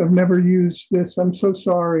post. I've never used this. I'm so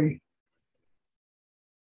sorry.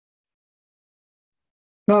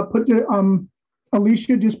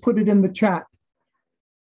 Alicia just put it in the chat.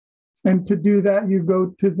 And to do that, you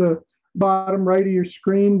go to the bottom right of your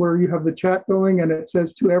screen where you have the chat going and it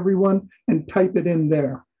says to everyone and type it in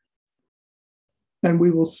there. And we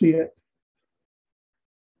will see it.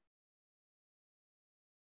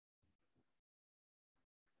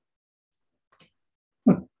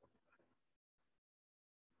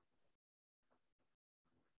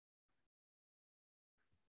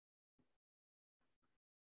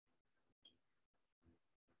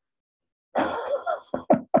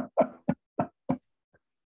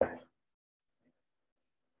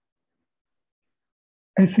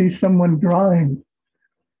 I see someone drawing.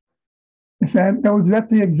 Is that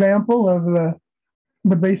the example of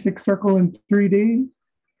the basic circle in 3D?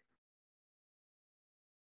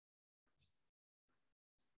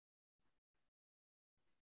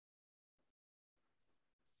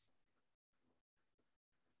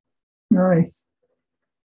 Nice.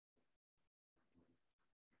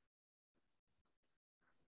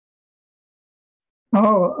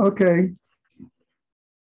 Oh, okay.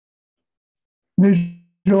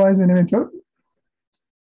 Visualize an image.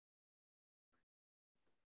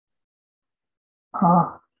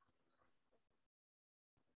 Ah.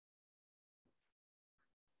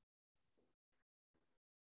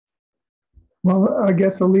 Well, I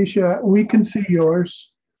guess, Alicia, we can see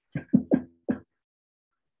yours.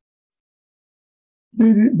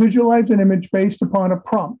 Visualize an image based upon a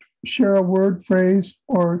prompt. Share a word, phrase,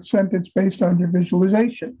 or sentence based on your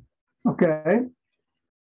visualization. Okay.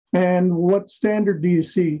 And what standard do you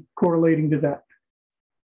see correlating to that?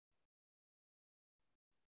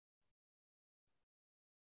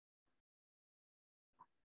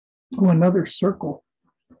 Oh, another circle.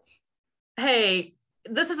 Hey,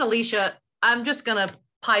 this is Alicia. I'm just going to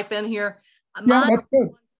pipe in here. Yeah, that's good.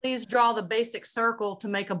 Please draw the basic circle to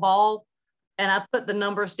make a ball. And I put the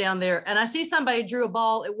numbers down there. And I see somebody drew a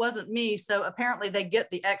ball. It wasn't me. So apparently they get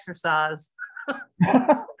the exercise.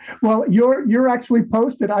 Well, you're actually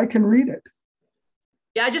posted. I can read it.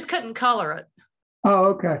 Yeah, I just couldn't color it. Oh,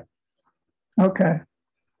 okay. Okay.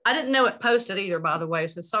 I didn't know it posted either, by the way.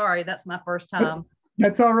 So sorry, that's my first time.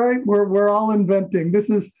 That's all right. We're all inventing. This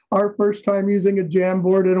is our first time using a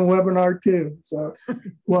Jamboard in a webinar too. So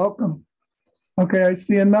welcome. Okay, I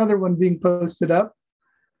see another one being posted up.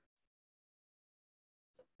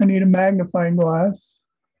 I need a magnifying glass.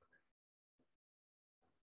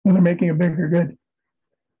 And they're making it bigger. Good.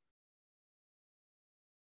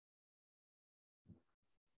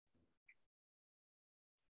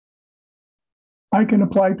 I can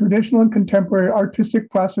apply traditional and contemporary artistic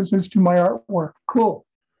processes to my artwork. Cool.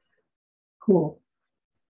 Cool.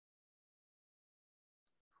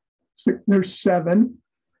 So there's 7.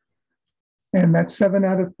 And that's 7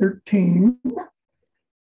 out of 13.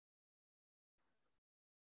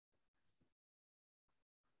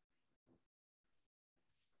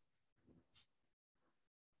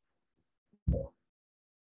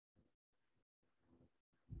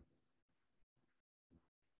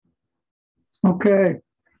 Okay.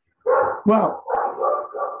 Well,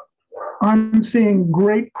 I'm seeing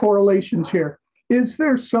great correlations here. Is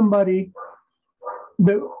there somebody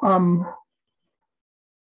that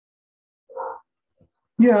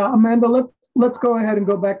yeah, Amanda, let's go ahead and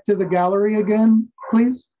go back to the gallery again,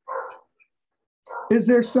 please. Is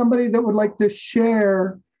there somebody that would like to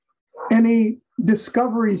share any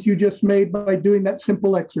discoveries you just made by doing that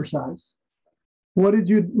simple exercise? What did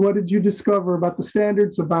you discover about the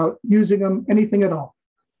standards, about using them, anything at all?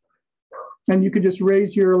 And you could just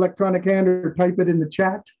raise your electronic hand or type it in the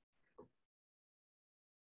chat.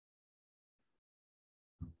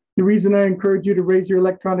 The reason I encourage you to raise your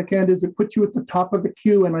electronic hand is it puts you at the top of the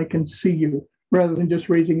queue and I can see you rather than just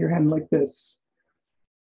raising your hand like this.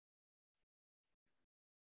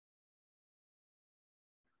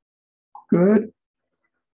 Good.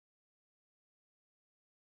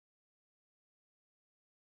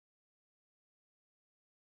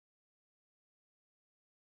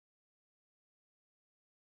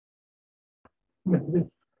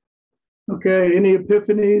 Okay, any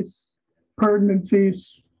epiphanies,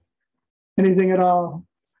 pertinencies, anything at all?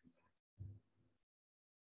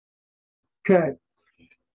 Okay.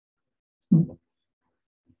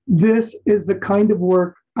 This is the kind of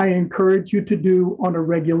work I encourage you to do on a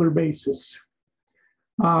regular basis.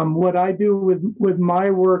 What I do with my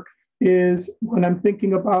work is when I'm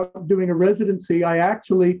thinking about doing a residency, I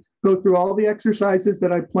actually go through all the exercises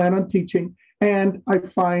that I plan on teaching, and I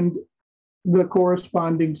find the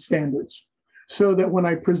corresponding standards so that when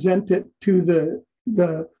I present it to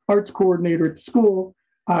the arts coordinator at the school,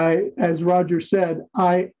 as Roger said,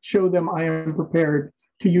 I show them I am prepared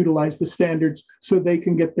to utilize the standards so they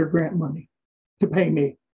can get their grant money to pay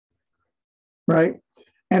me, right?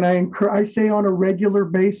 And I say on a regular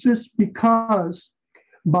basis because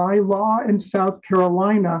by law in South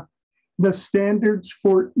Carolina, the standards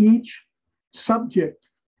for each subject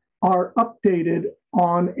are updated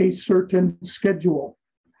on a certain schedule.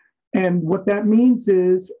 And what that means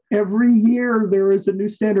is every year there is a new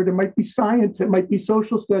standard. It might be science, it might be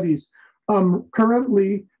social studies.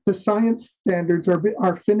 Currently, the science standards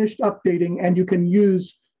are finished updating, and you can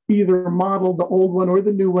use either model the old one or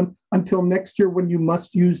the new one until next year when you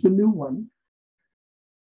must use the new one.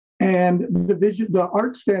 And the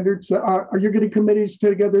art standards, are you getting committees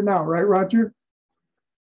together now, right, Roger?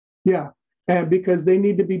 Yeah, and because they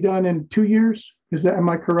need to be done in 2 years. Am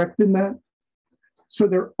I correct in that? So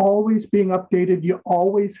they're always being updated. You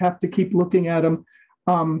always have to keep looking at them.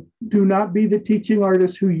 Do not be the teaching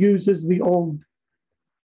artist who uses the old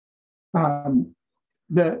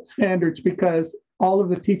the standards, because all of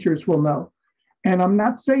the teachers will know. And I'm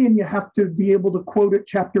not saying you have to be able to quote it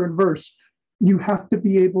chapter and verse. You have to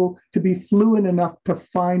be able to be fluent enough to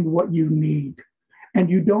find what you need. And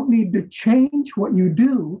you don't need to change what you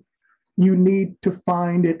do. You need to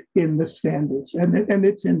find it in the standards, and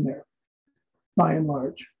it's in there by and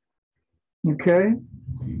large. Okay,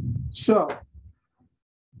 so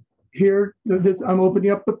here, I'm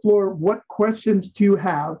opening up the floor. What questions do you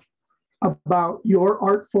have about your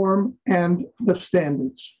art form and the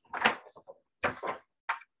standards?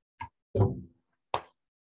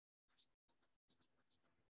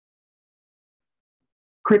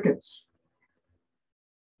 Crickets.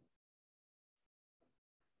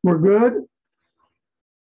 We're good?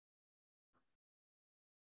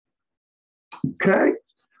 Okay,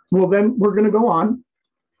 well then we're going to go on.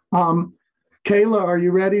 Kayla, are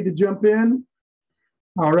you ready to jump in?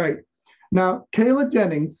 All right. Now, Kayla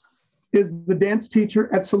Jennings is the dance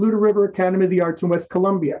teacher at Saluda River Academy of the Arts in West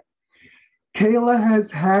Columbia. Kayla has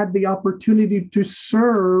had the opportunity to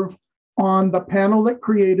serve on the panel that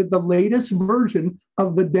created the latest version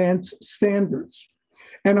of the dance standards.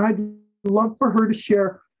 And I'd love for her to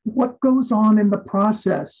share what goes on in the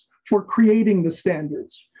process for creating the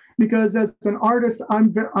standards. Because as an artist,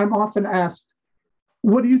 I'm often asked,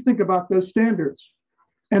 what do you think about those standards?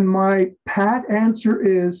 And my pat answer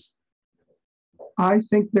is, I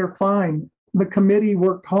think they're fine. The committee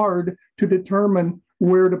worked hard to determine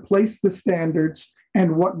where to place the standards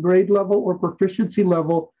and what grade level or proficiency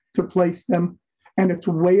level to place them. And it's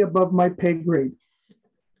way above my pay grade,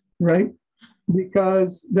 right?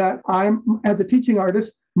 Because as a teaching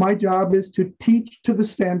artist, my job is to teach to the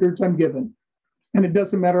standards I'm given. And it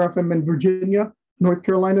doesn't matter if I'm in Virginia, North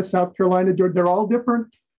Carolina, South Carolina, Georgia, they're all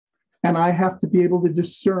different. And I have to be able to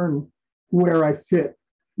discern where I fit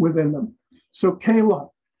within them. So Kayla,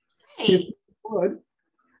 if you would,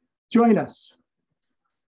 join us.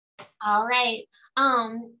 All right.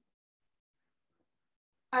 Are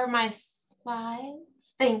my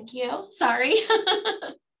slides? Thank you. Sorry.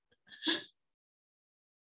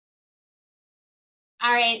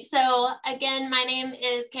 All right, so again, my name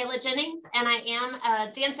is Kayla Jennings, and I am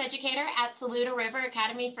a dance educator at Saluda River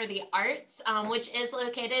Academy for the Arts, which is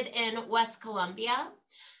located in West Columbia.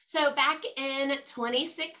 So back in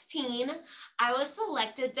 2016, I was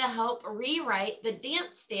selected to help rewrite the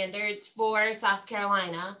dance standards for South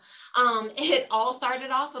Carolina. It all started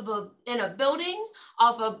off in a building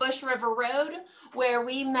off of Bush River Road, where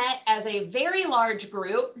we met as a very large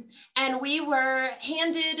group, and we were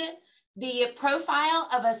handed the profile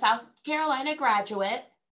of a South Carolina graduate,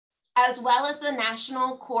 as well as the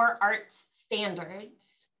National Core Arts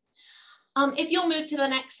Standards. If you'll move to the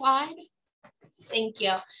next slide. Thank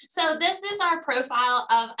you. So this is our profile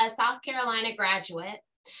of a South Carolina graduate.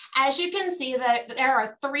 As you can see, that there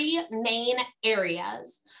are three main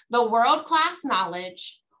areas: the world-class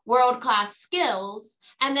knowledge, world-class skills,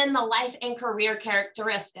 and then the life and career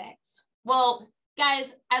characteristics. Well,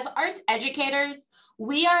 guys, as arts educators,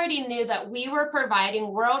 we already knew that we were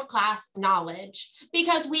providing world-class knowledge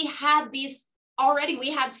because we had already, we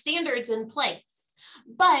had standards in place,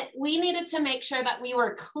 but we needed to make sure that we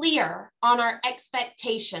were clear on our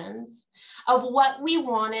expectations of what we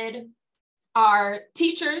wanted our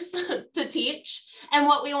teachers to teach and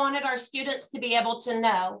what we wanted our students to be able to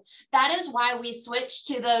know. That is why we switched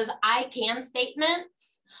to those I can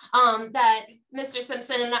statements that Mr.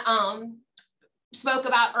 Simpson spoke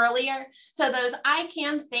about earlier. So those I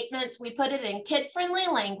can statements, we put it in kid-friendly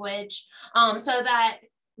language so that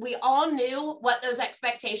we all knew what those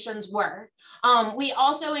expectations were. We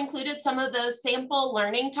also included some of those sample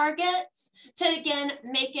learning targets to, again,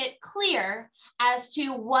 make it clear as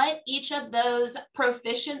to what each of those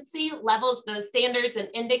proficiency levels, those standards and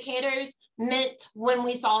indicators meant when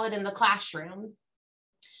we saw it in the classroom.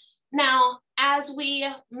 Now, as we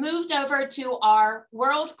moved over to our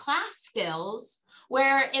world-class skills,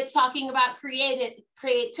 where it's talking about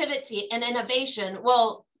creativity and innovation,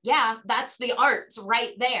 well, yeah, that's the arts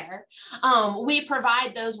right there. We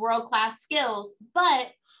provide those world-class skills, but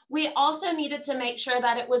we also needed to make sure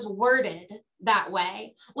that it was worded that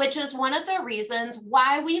way, which is one of the reasons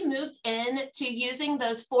why we moved into using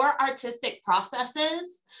those 4 artistic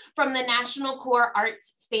processes from the National Core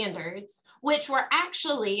Arts Standards, which were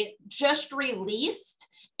actually just released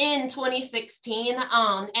in 2016.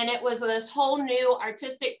 And it was this whole new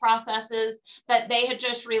artistic processes that they had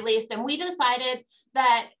just released. And we decided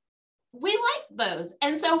that we liked those.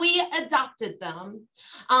 And so we adopted them.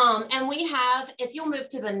 And we have, if you'll move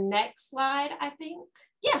to the next slide, I think.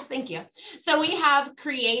 Yes, thank you. So we have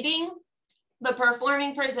creating, the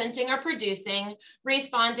performing, presenting, or producing,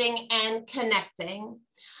 responding, and connecting.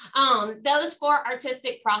 Those 4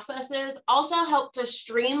 artistic processes also help to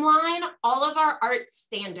streamline all of our art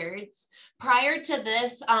standards. Prior to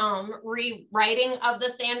this rewriting of the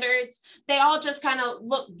standards, they all just kind of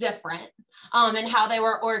look different in how they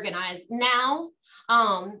were organized. Now,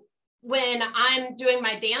 when I'm doing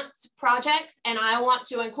my dance projects and I want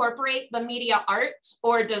to incorporate the media arts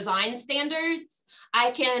or design standards, I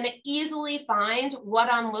can easily find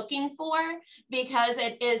what I'm looking for because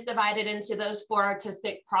it is divided into those 4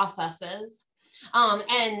 artistic processes,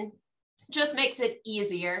 and just makes it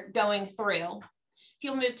easier going through. If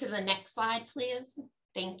you'll move to the next slide, please.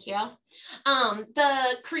 Thank you.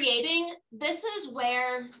 The creating, this is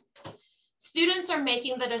where students are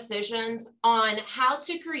making the decisions on how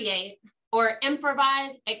to create or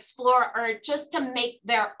improvise, explore, or just to make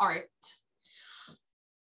their art.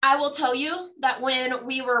 I will tell you that when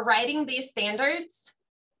we were writing these standards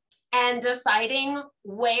and deciding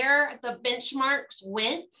where the benchmarks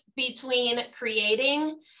went between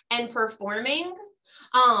creating and performing,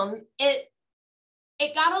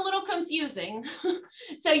 it got a little confusing.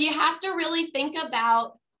 So you have to really think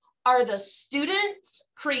about, are the students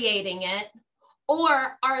creating it,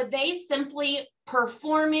 or are they simply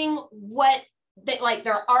performing what they like?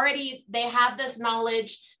 They have this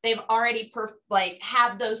knowledge, they've already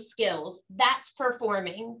have those skills. That's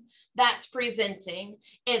performing, that's presenting.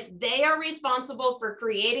 If they are responsible for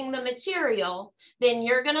creating the material, then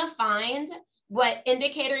you're gonna find what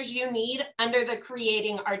indicators you need under the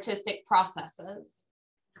creating artistic processes.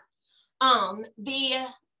 The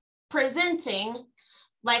presenting,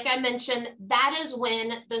 like I mentioned, that is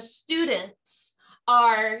when the students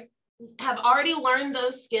have already learned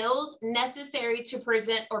those skills necessary to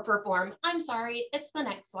present or perform. I'm sorry, it's the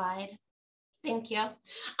next slide. Thank you.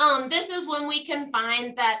 This is when we can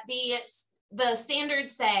find that the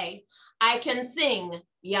standards say, I can sing,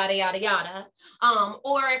 yada, yada, yada.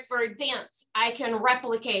 Or for dance, I can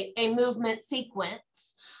replicate a movement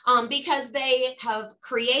sequence because they have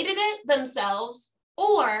created it themselves,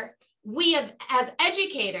 or we have, as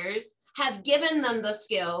educators, have given them the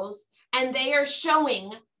skills and they are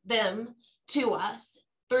showing them to us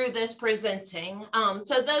through this presenting.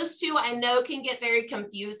 So those 2 I know can get very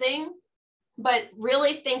confusing, but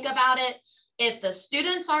really think about it. If the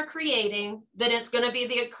students are creating, then it's going to be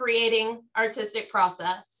the creating artistic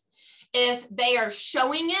process. If they are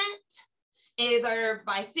showing it, either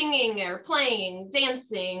by singing or playing,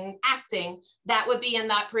 dancing, acting, that would be in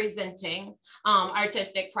that presenting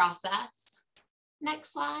artistic process.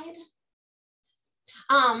 Next slide.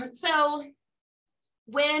 So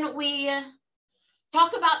when we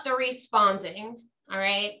talk about the responding, all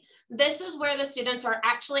right, this is where the students are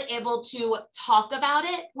actually able to talk about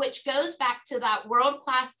it, which goes back to that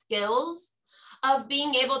world-class skills of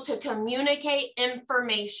being able to communicate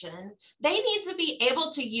information. They need to be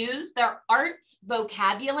able to use their arts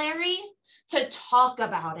vocabulary to talk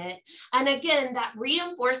about it. And again, that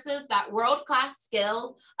reinforces that world-class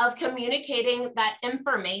skill of communicating that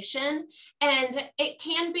information. And it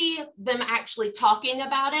can be them actually talking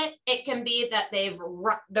about it. It can be that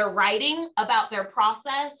they're writing about their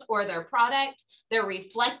process or their product. They're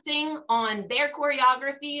reflecting on their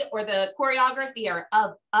choreography or the choreography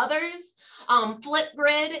of others.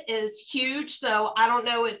 Flipgrid is huge. So I don't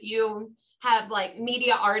know if you have like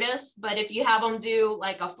media artists, but if you have them do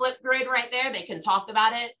like a Flipgrid right there, they can talk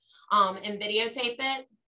about it and videotape it.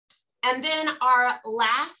 And then our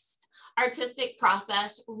last artistic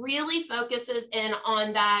process really focuses in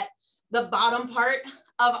on that, the bottom part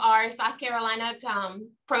of our South Carolina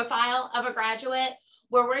profile of a graduate,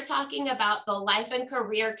 where we're talking about the life and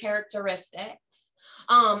career characteristics,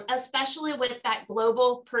 especially with that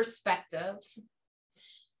global perspective.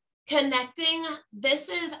 Connecting, this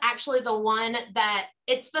is actually the one that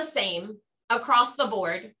it's the same across the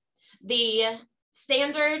board. The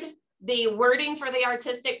standard, the wording for the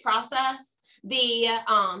artistic process, the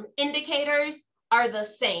indicators are the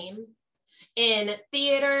same in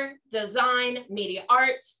theater, design, media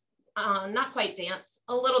arts, not quite dance,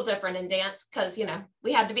 a little different in dance because, you know,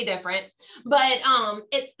 we had to be different, but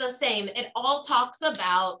it's the same. It all talks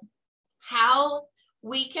about how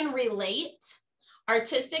we can relate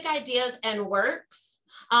artistic ideas and works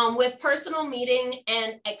with personal meaning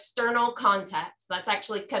and external context. That's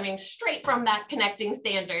actually coming straight from that connecting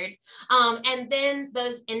standard. And then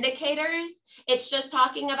those indicators, it's just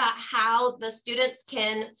talking about how the students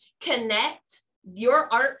can connect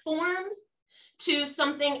your art form to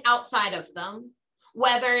something outside of them,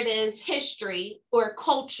 whether it is history or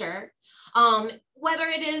culture, whether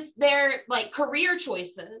it is their like career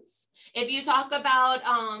choices. If you talk about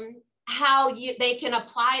how they can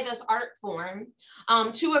apply this art form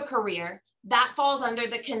to a career, that falls under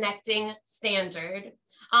the connecting standard.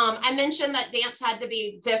 I mentioned that dance had to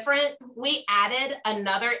be different. We added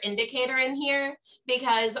another indicator in here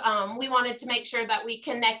because we wanted to make sure that we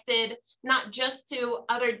connected not just to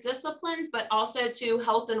other disciplines, but also to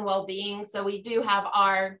health and well-being. So we do have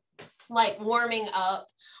our like warming up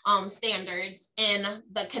standards in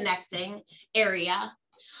the connecting area.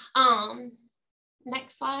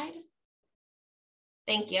 Next slide.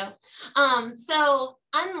 Thank you. So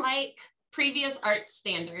unlike previous art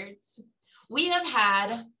standards, we have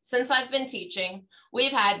had, since I've been teaching,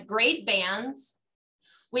 we've had grade bands,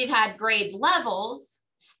 we've had grade levels,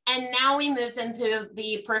 and now we moved into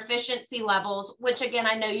the proficiency levels, which again,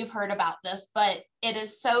 I know you've heard about this, but it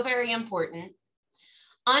is so very important.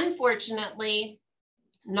 Unfortunately,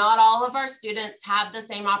 not all of our students have the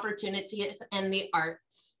same opportunities in the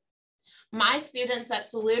arts. My students at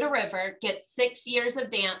Saluda River get 6 years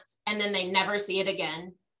of dance and then they never see it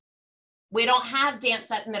again. We don't have dance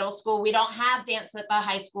at middle school. We don't have dance at the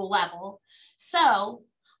high school level. So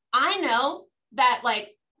I know that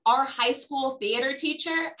like our high school theater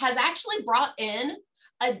teacher has actually brought in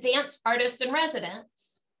a dance artist in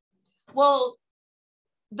residence. Well,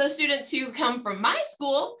 the students who come from my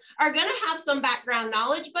school are gonna have some background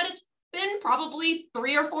knowledge, but it's been probably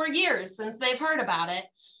 3 or 4 years since they've heard about it.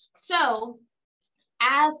 So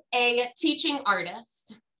as a teaching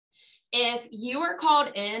artist, if you are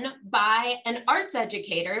called in by an arts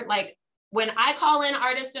educator, like when I call in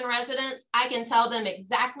artists in residence, I can tell them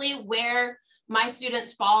exactly where my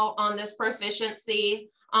students fall on this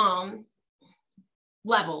proficiency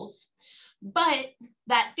levels. But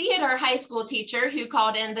that theater high school teacher who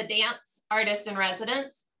called in the dance artist in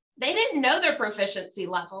residence, they didn't know their proficiency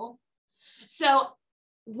level. So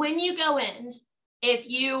when you go in, if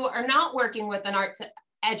you are not working with an arts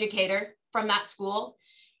educator from that school,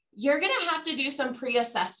 you're gonna have to do some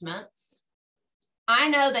pre-assessments. I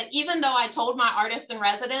know that even though I told my artists in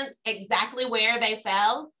residence exactly where they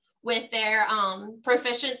fell with their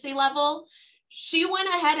proficiency level, she went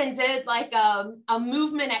ahead and did like a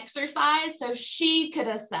movement exercise so she could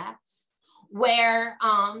assess where,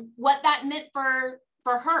 what that meant for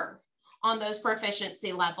her on those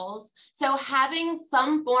proficiency levels. So having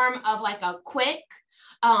some form of like a quick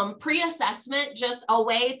pre-assessment, just a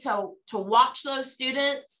way to watch those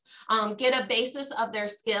students, get a basis of their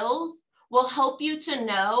skills, will help you to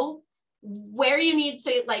know where you need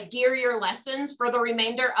to like gear your lessons for the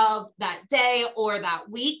remainder of that day or that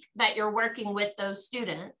week that you're working with those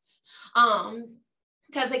students.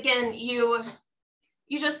 Because again, you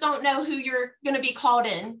just don't know who you're going to be called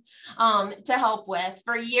in to help with.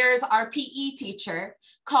 For years, our PE teacher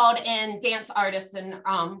called in dance artists in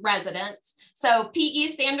residence. So PE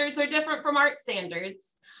standards are different from art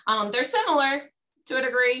standards. They're similar to a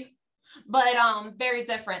degree, but very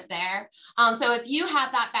different there. So if you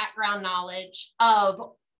have that background knowledge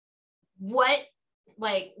of what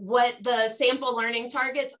the sample learning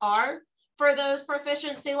targets are for those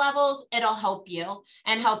proficiency levels, it'll help you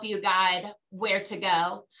and help you guide where to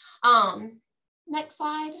go. Next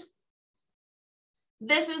slide.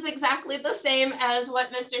 This is exactly the same as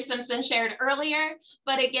what Mr. Simpson shared earlier,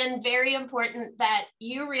 but again, very important that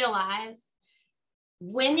you realize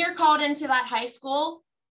when you're called into that high school,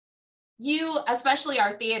 you, especially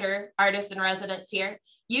our theater artists in residence here,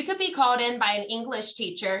 you could be called in by an English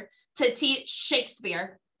teacher to teach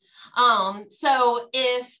Shakespeare. So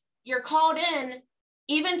if you're called in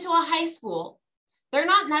even to a high school, they're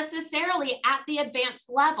not necessarily at the advanced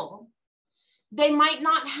level. They might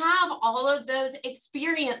not have all of those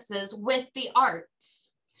experiences with the arts.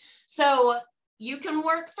 So you can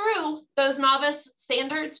work through those novice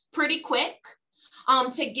standards pretty quick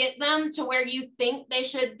to get them to where you think they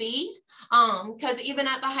should be. Because even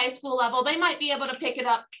at the high school level, they might be able to pick it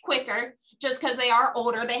up quicker just because they are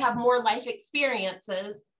older, they have more life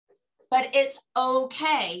experiences. But it's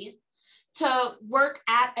okay to work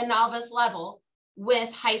at a novice level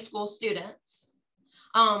with high school students.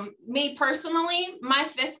 Me personally, my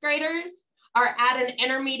 5th graders are at an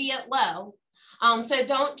intermediate low. So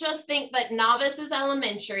don't just think that novice is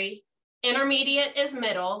elementary, intermediate is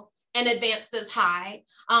middle, and advanced is high.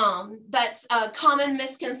 That's a common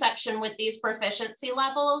misconception with these proficiency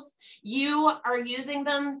levels. You are using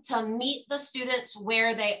them to meet the students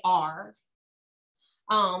where they are.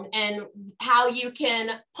 And how you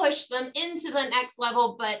can push them into the next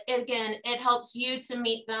level, but again, it helps you to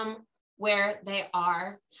meet them where they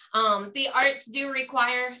are. The arts do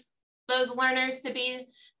require those learners to be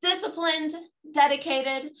disciplined,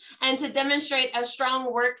 dedicated, and to demonstrate a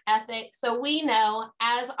strong work ethic. So we know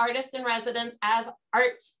as artists in residence, as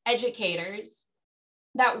arts educators,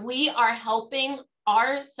 that we are helping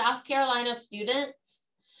our South Carolina students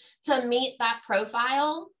to meet that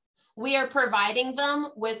profile. We are providing them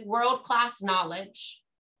with world-class knowledge.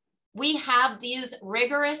 We have these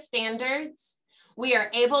rigorous standards. We are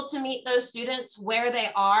able to meet those students where they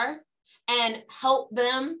are and help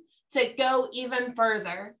them to go even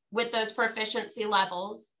further with those proficiency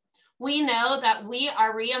levels. We know that we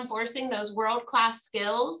are reinforcing those world-class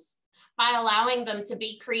skills by allowing them to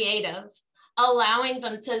be creative, allowing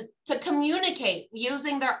them to communicate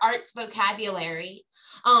using their arts vocabulary.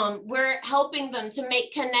 We're helping them to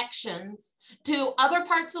make connections to other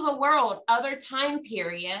parts of the world, other time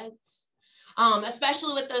periods,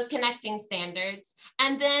 especially with those connecting standards.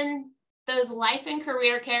 And then those life and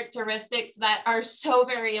career characteristics that are so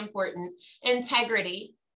very important: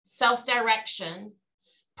 integrity, self-direction,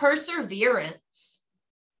 perseverance,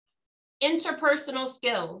 interpersonal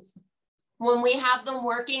skills. When we have them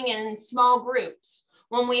working in small groups,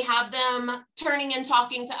 when we have them turning and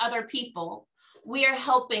talking to other people, we are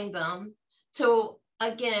helping them to,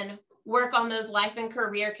 again, work on those life and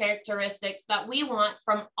career characteristics that we want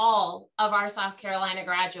from all of our South Carolina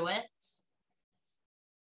graduates.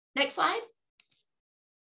 Next slide.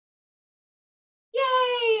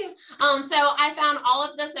 Yay! So I found all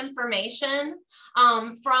of this information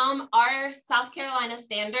from our South Carolina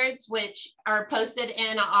standards, which are posted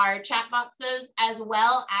in our chat boxes, as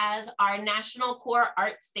well as our National Core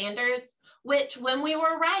Art Standards, which when we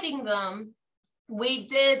were writing them, we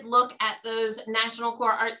did look at those National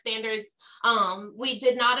Core Art Standards. We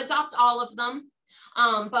did not adopt all of them,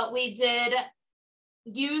 but we did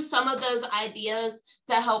use some of those ideas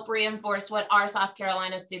to help reinforce what our South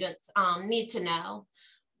Carolina students need to know.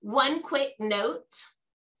 One quick note,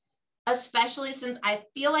 especially since I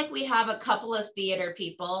feel like we have a couple of theater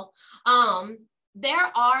people,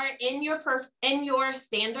 there are in your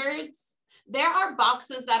standards, there are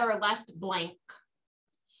boxes that are left blank.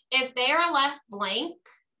 If they are left blank,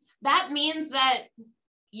 that means that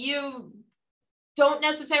you don't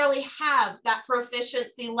necessarily have that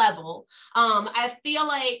proficiency level. I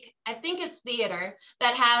think it's theater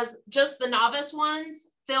that has just the novice ones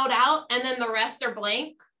filled out and then the rest are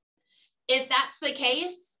blank. If that's the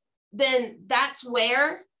case, then that's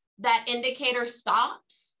where that indicator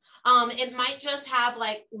stops. It might just have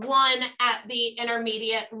like one at the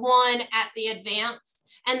intermediate, one at the advanced,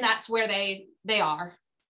 and that's where they are.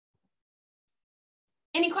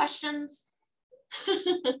 Any questions?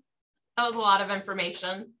 That was a lot of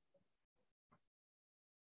information.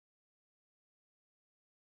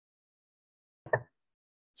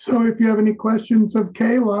 So if you have any questions of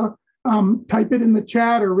Kayla, type it in the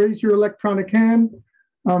chat or raise your electronic hand.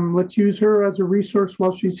 Let's use her as a resource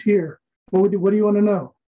while she's here. What do you want to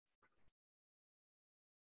know?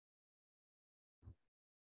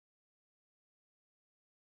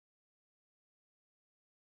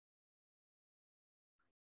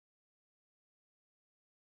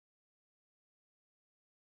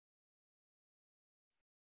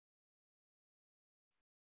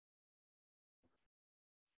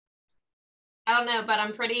 I don't know, but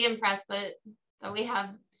I'm pretty impressed that we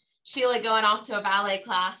have Sheila going off to a ballet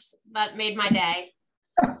class. That made my day.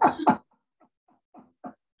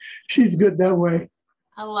 She's good that way.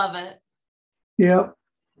 I love it. Yep.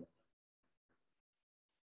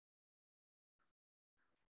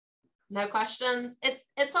 No questions.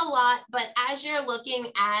 It's a lot, but as you're looking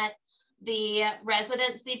at the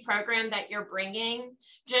residency program that you're bringing,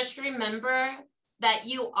 just remember that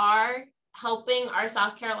you are helping our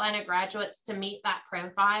South Carolina graduates to meet that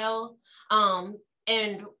profile.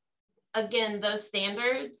 And again, those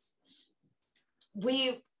standards,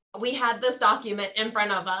 we had this document in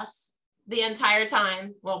front of us the entire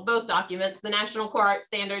time. Well, both documents, the National Core Art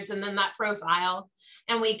Standards and then that profile.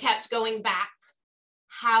 And we kept going back.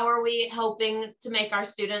 How are we helping to make our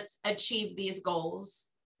students achieve these goals?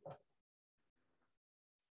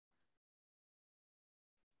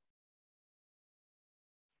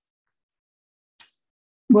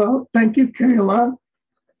 Well, thank you, Kayla.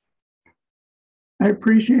 I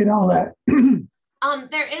appreciate all that.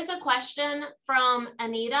 There is a question from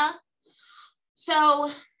Anita. So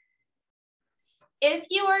if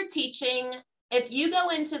you are teaching, if you go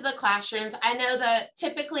into the classrooms, I know that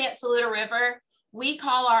typically at Saluda River, we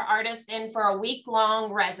call our artists in for a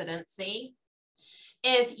week-long residency.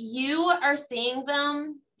 If you are seeing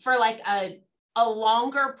them for like a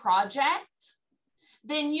longer project,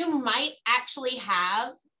 then you might actually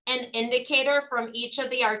have an indicator from each of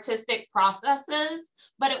the artistic processes,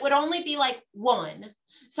 but it would only be like one.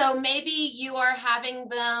 So maybe you are having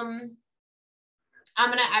them, I'm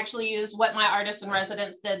gonna actually use what my artist in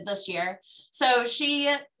residence did this year. So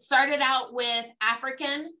she started out with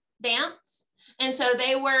African dance. And so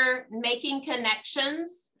they were making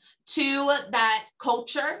connections to that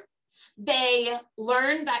culture. They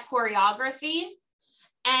learned that choreography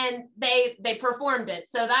and they performed it.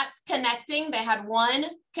 So that's connecting. They had one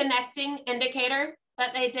connecting indicator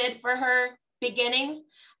that they did for her beginning,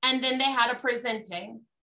 and then they had a presenting.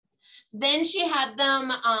 Then she had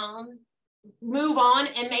them move on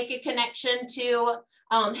and make a connection to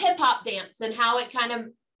hip hop dance and how it kind of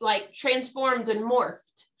like transformed and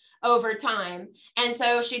morphed over time. And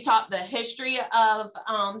so she taught the history of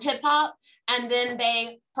hip hop, and then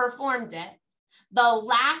they performed it. The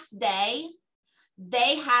last day,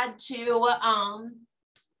 they had to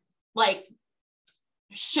like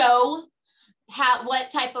show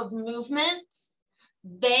what type of movements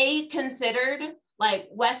they considered like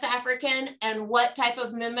West African and what type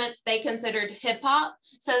of movements they considered hip hop.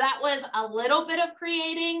 So that was a little bit of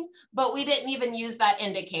creating, but we didn't even use that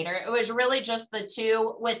indicator. It was really just the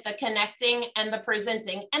two with the connecting and the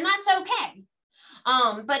presenting, and that's okay.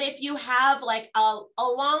 But if you have like a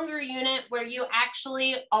longer unit where you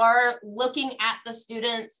actually are looking at the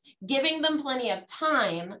students, giving them plenty of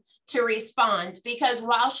time to respond, because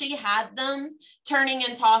while she had them turning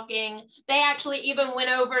and talking, they actually even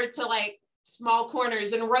went over to like small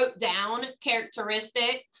corners and wrote down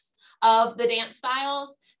characteristics of the dance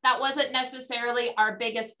styles. That wasn't necessarily our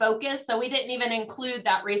biggest focus, so we didn't even include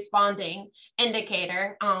that responding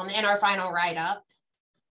indicator in our final write-up.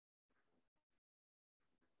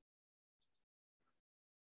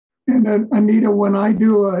 And Anita, when I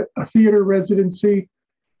do a theater residency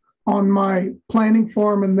on my planning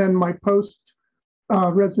form and then my post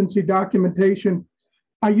residency documentation,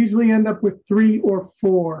 I usually end up with 3 or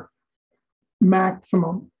 4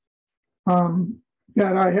 maximum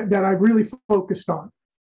that I really focused on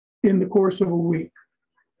in the course of a week.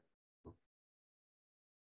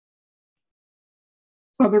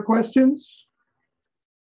 Other questions?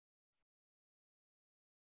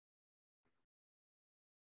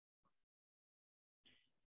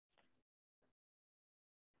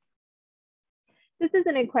 This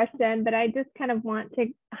isn't a question, but I just kind of want to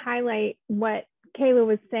highlight what Kayla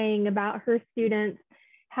was saying about her students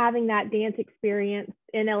having that dance experience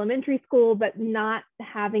in elementary school, but not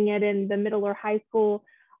having it in the middle or high school.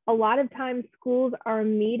 A lot of times schools are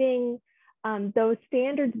meeting those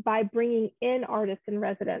standards by bringing in artists in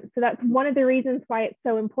residence. So that's one of the reasons why it's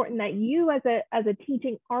so important that you as a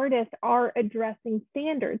teaching artist are addressing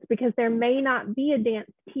standards, because there may not be a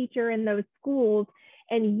dance teacher in those schools,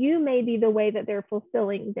 and you may be the way that they're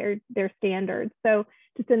fulfilling their standards. So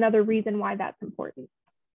just another reason why that's important.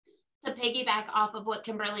 To piggyback off of what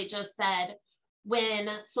Kimberly just said, when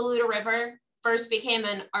Saluda River first became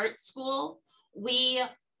an art school, we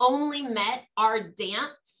only met our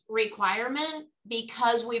dance requirement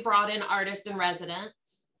because we brought in artists in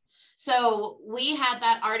residence. So we had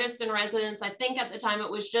that artist in residence, I think at the time it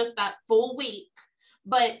was just that full week,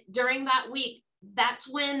 but during that week, that's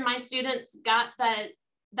when my students got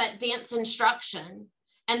that dance instruction,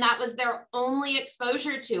 and that was their only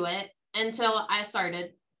exposure to it until I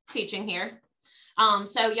started teaching here.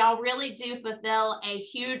 So y'all really do fulfill a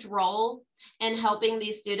huge role in helping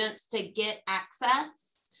these students to get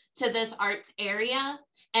access to this arts area.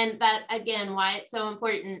 And that, again, why it's so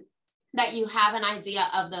important that you have an idea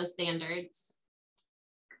of those standards.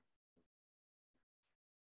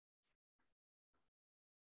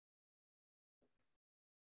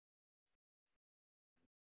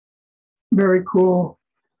 Very cool.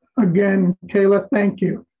 Again, Kayla, thank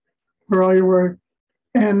you for all your work.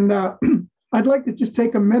 And I'd like to just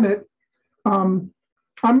take a minute. I'm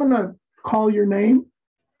going to call your name,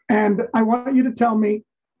 and I want you to tell me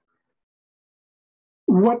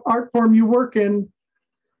what art form you work in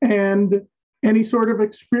and any sort of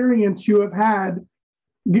experience you have had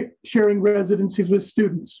sharing residencies with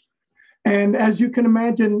students. And as you can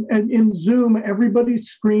imagine, in Zoom, everybody's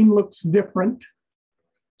screen looks different.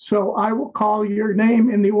 So I will call your name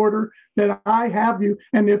in the order that I have you.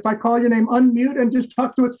 And if I call your name, unmute and just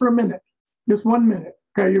talk to us for a minute, just 1 minute.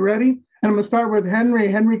 Okay, you ready? And I'm gonna start with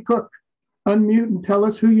Henry Cook. Unmute and tell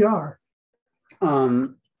us who you are.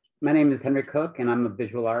 My name is Henry Cook, and I'm a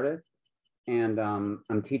visual artist. And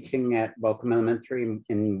I'm teaching at Welcome Elementary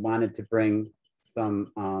and wanted to bring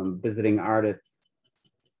some visiting artists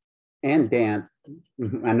and dance.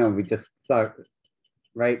 I know we just saw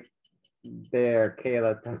right there,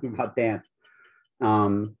 Kayla talking about dance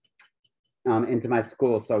into my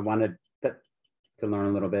school. So I wanted to learn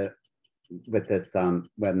a little bit with this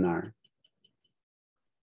webinar.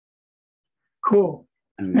 Cool.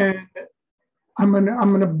 And I'm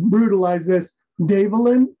gonna brutalize this.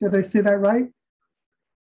 Davelin, did I say that right?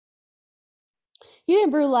 You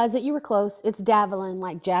didn't brutalize it. You were close. It's Davelin,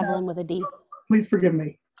 like javelin with a D. Please forgive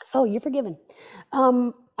me. Oh, you're forgiven.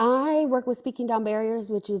 I work with Speaking Down Barriers,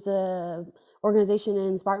 which is a organization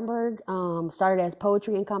in Spartanburg. Started as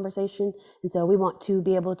poetry and conversation, and so we want to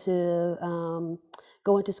be able to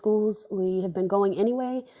go into schools. We have been going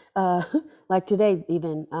anyway. Like today,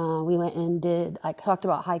 even we went and talked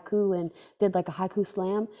about haiku and did like a haiku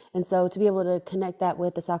slam. And so to be able to connect that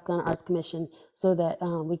with the South Carolina Arts Commission, so that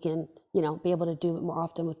we can, be able to do it more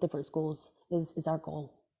often with different schools is our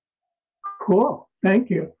goal. Cool. Thank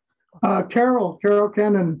you. Carol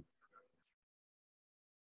Cannon.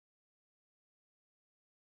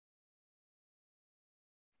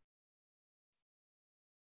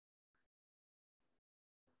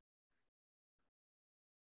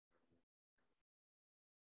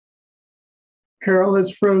 Carol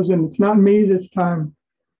is frozen. It's not me this time.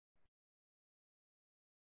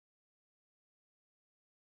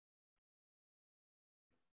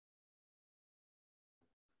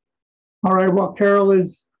 All right, while Carol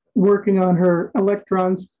is working on her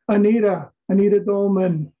electrons, Anita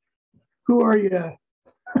Dolman, who are you?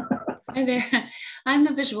 Hi there. I'm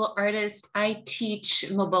a visual artist. I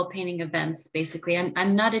teach mobile painting events, basically.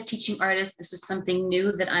 I'm not a teaching artist. This is something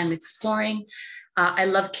new that I'm exploring. I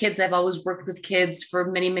love kids. I've always worked with kids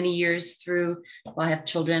for many, many years I have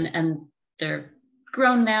children and they're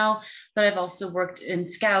grown now, but I've also worked in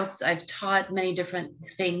Scouts. I've taught many different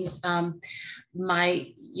things. I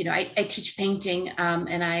teach painting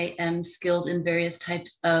and I am skilled in various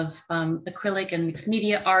types of acrylic and mixed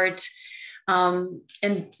media art and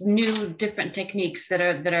new different techniques that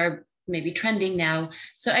are maybe trending now.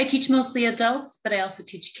 So I teach mostly adults, but I also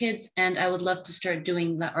teach kids, and I would love to start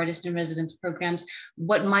doing the artist in residence programs.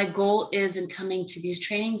 What my goal is in coming to these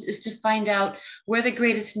trainings is to find out where the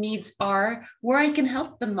greatest needs are, where I can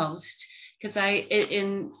help the most. Because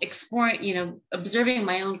in exploring, observing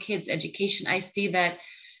my own kids' education, I see that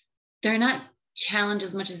they're not challenged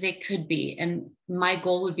as much as they could be. And my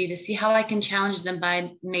goal would be to see how I can challenge them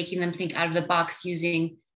by making them think out of the box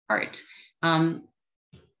using art,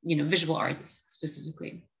 visual arts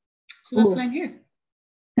specifically. So that's why I'm here.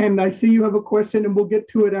 And I see you have a question, and we'll get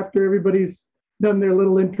to it after everybody's done their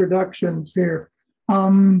little introductions here.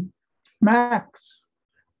 Max.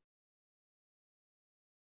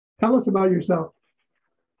 Tell us about yourself.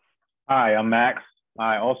 Hi, I'm Max.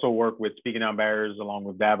 I also work with Speaking Down Barriers along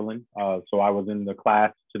with Dabbling. So I was in the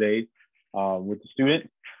class today with the student,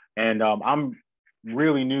 and I'm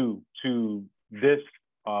really new to this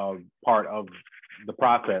part of the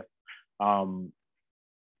process. I'm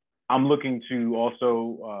looking to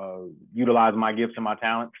also utilize my gifts and my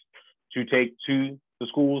talents to take to the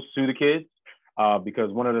schools, to the kids,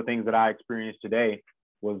 because one of the things that I experienced today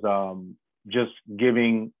was just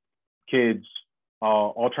giving kids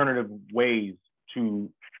alternative ways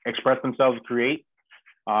to express themselves, create,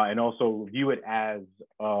 and also view it as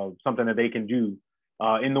something that they can do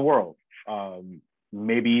in the world,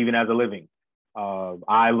 maybe even as a living.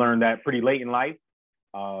 I learned that pretty late in life,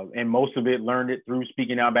 and most of it learned it through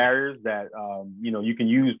Speaking Out Barriers, that you can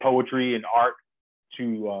use poetry and art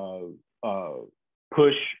to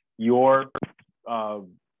push your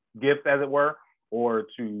gift, as it were, or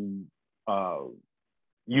to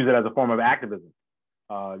use it as a form of activism.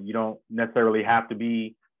 You don't necessarily have to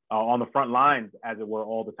be on the front lines, as it were,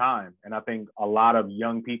 all the time. And I think a lot of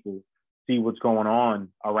young people see what's going on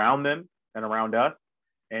around them and around us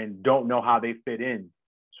and don't know how they fit in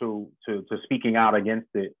to speaking out against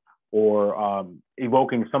it, or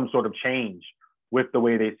evoking some sort of change with the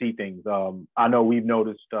way they see things. I know we've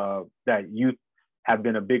noticed that youth have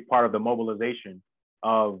been a big part of the mobilization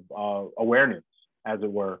of awareness, as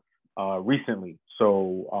it were, recently.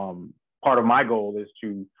 So part of my goal is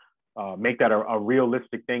to make that a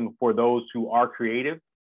realistic thing for those who are creative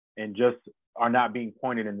and just are not being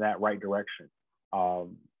pointed in that right direction.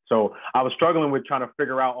 So I was struggling with trying to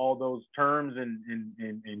figure out all those terms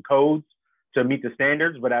and codes to meet the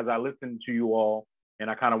standards. But as I listened to you all and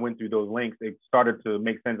I kind of went through those links, it started to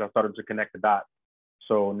make sense. I started to connect the dots.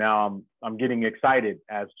 So now I'm getting excited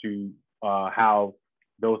as to how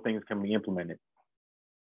those things can be implemented.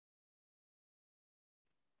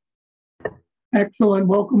 Excellent.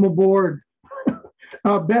 Welcome aboard.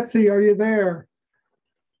 Betsy, are you there?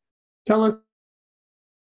 Tell us.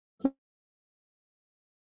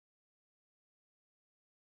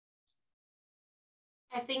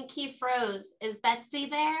 I think he froze. Is Betsy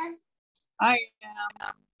there? I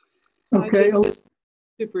am. Okay. I just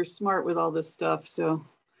super smart with all this stuff, so.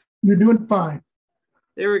 You're doing fine.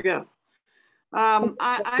 There we go. I'm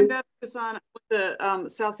Beth Kassan with the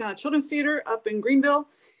South Carolina Children's Theater up in Greenville,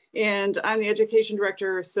 and I'm the education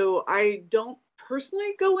director. So I don't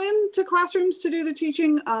personally go into classrooms to do the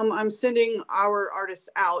teaching. I'm sending our artists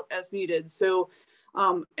out as needed. So,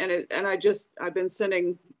 I've been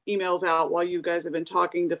sending emails out while you guys have been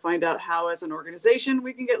talking to find out how, as an organization,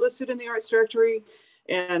 we can get listed in the arts directory,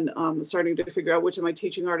 and starting to figure out which of my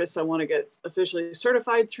teaching artists I want to get officially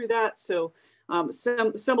certified through that. So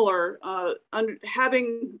similar,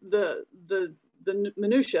 having the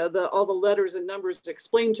minutia, all the letters and numbers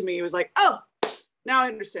explained to me, it was like, oh, now I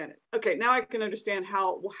understand it. Okay, now I can understand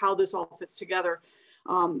how this all fits together,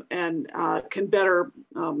 and can better.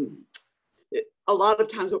 A lot of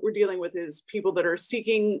times what we're dealing with is people that are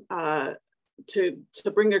seeking to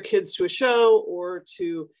bring their kids to a show, or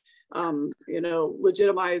to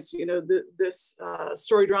legitimize this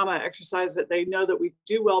story drama exercise that they know that we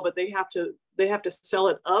do well, but they have to sell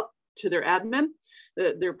it up to their admin.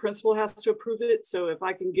 Their principal has to approve it. So if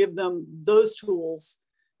I can give them those tools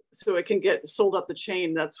so it can get sold up the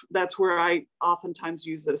chain, that's where I oftentimes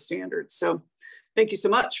use those standards. So thank you so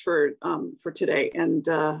much for today. And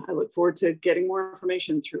I look forward to getting more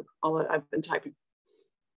information through all that I've been typing.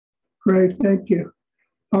 Great, thank you.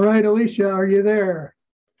 All right, Alicia, are you there?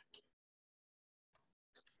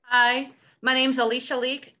 Hi, my name's Alicia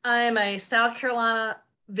Leek. I'm a South Carolina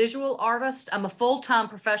visual artist. I'm a full-time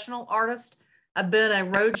professional artist. I've been a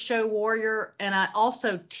roadshow warrior, and I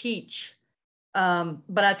also teach,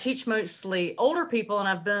 but I teach mostly older people, and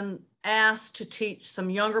I've been asked to teach some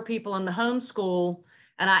younger people in the homeschool.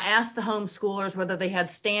 And I asked the homeschoolers whether they had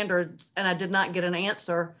standards, and I did not get an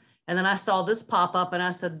answer. And then I saw this pop up, and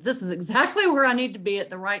I said, this is exactly where I need to be at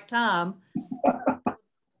the right time.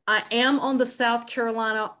 I am on the South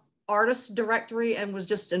Carolina Artist Directory and was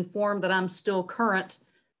just informed that I'm still current,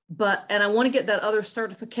 and I want to get that other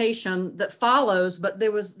certification that follows, but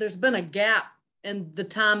there's been a gap in the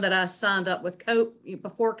time that I signed up with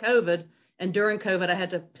before COVID, and during COVID I had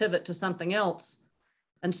to pivot to something else.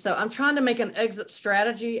 And so I'm trying to make an exit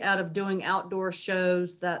strategy out of doing outdoor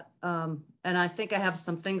shows that, and I think I have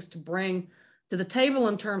some things to bring to the table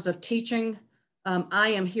in terms of teaching. I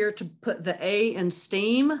am here to put the A in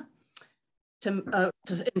STEAM, in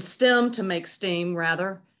STEM, to make STEAM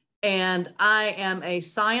rather. And I am a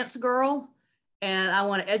science girl, and I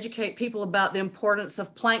want to educate people about the importance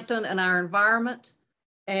of plankton in our environment.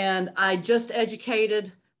 And I just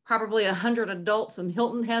educated probably 100 adults in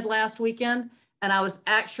Hilton Head last weekend, and I was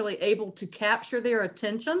actually able to capture their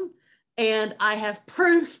attention. And I have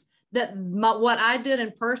proof that what I did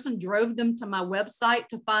in person drove them to my website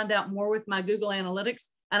to find out more with my Google Analytics.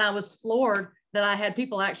 And I was floored that I had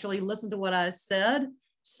people actually listen to what I said.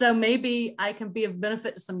 So maybe I can be of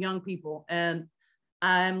benefit to some young people, and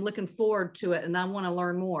I'm looking forward to it, and I want to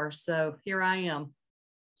learn more. So here I am.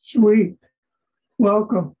 Sweet.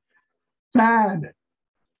 Welcome. Thad,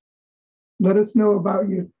 let us know about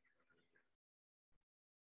you.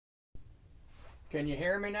 Can you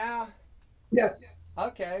hear me now? Yes.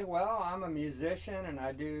 Okay, well, I'm a musician, and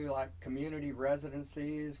I do like community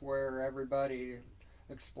residencies where everybody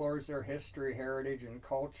explores their history, heritage, and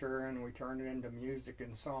culture, and we turn it into music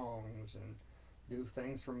and songs and do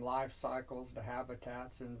things from life cycles to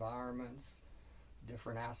habitats, environments,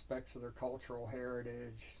 different aspects of their cultural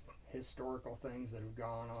heritage, historical things that have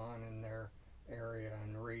gone on in their area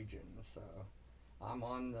and region. So I'm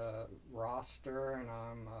on the roster, and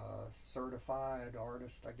I'm a certified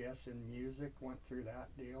artist, I guess, in music, went through that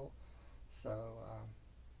deal. So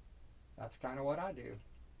that's kind of what I do.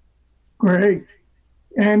 Great.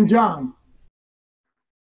 And John.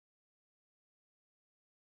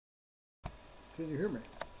 Can you hear me?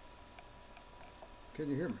 Can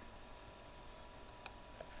you hear me?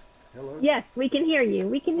 Hello? Yes, we can hear you.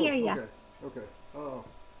 We can hear you. Okay. Okay.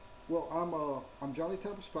 Well, I'm Johnny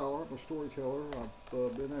Thomas Fowler. I'm a storyteller.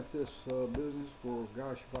 I've been at this business for,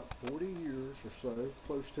 gosh, about 40 years or so,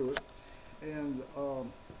 close to it. And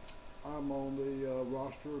I'm on the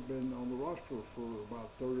roster, been on the roster for about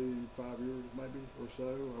 35 years maybe or so.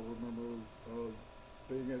 I remember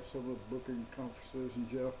being at some of the booking conferences, and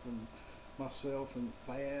Jef and myself and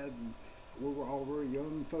Thad, and we were all very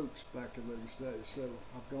young folks back in those days. So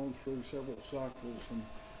I've gone through several cycles, and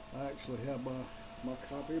I actually have my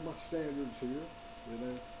copy of my standards here. You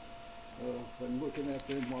know, been looking at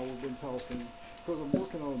them while we've been talking, because I'm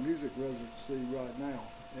working on a music residency right now,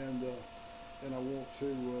 and I want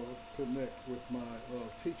to connect with my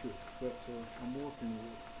teacher that I'm working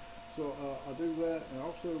with. So I do that, and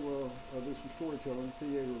also I do some storytelling,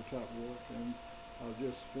 theater type work, and I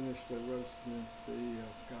just finished a residency,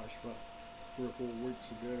 gosh, about 3 or 4 weeks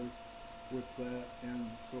ago with that, and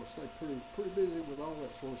so I stay pretty busy with all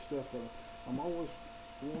that sort of stuff. But I'm always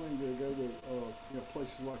wanting to go to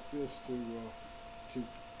places like this to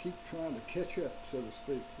keep trying to catch up, so to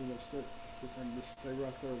speak. You know, just stay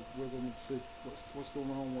right there with them and see what's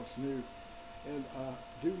going on, what's new. And I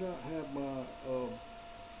do not have my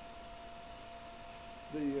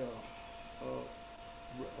the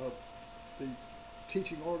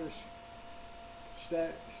teaching artist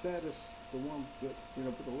status, the one that, you know,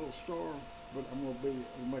 with the little star, but I'm going to be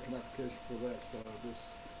making an application for that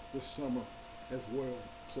this summer as well.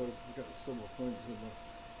 So we've got several things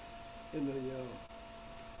in the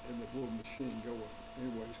little machine going.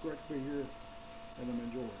 Anyway, it's great to be here, and I'm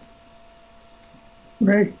enjoying it.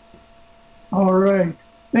 Great. All right.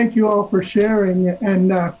 Thank you all for sharing. And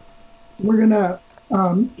we're going to,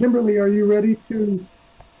 Kimberly, are you ready to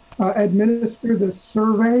administer the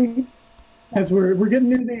survey? As we're getting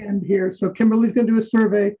near the end here. So Kimberly's going to do a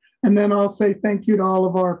survey, and then I'll say thank you to all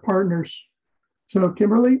of our partners. So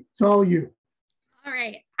Kimberly, it's all you. All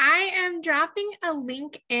right. I am dropping a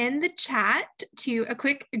link in the chat to a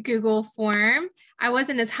quick Google form. I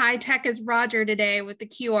wasn't as high tech as Roger today with the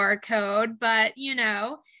QR code, but you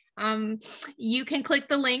know, you can click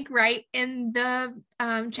the link right in the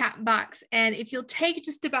chat box. And if you'll take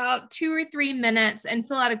just about 2 or 3 minutes and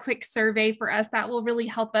fill out a quick survey for us, that will really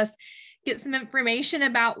help us get some information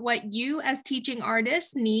about what you as teaching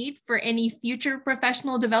artists need for any future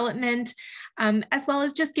professional development, as well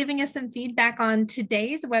as just giving us some feedback on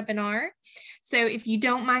today's webinar. So if you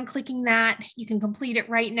don't mind clicking that, you can complete it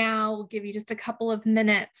right now. We'll give you just a couple of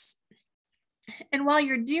minutes. And while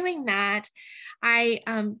you're doing that, I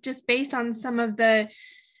just based on some of the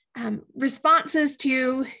responses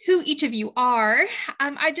to who each of you are,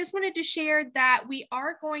 I just wanted to share that we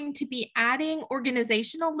are going to be adding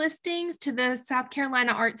organizational listings to the South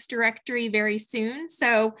Carolina Arts Directory very soon.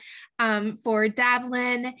 So for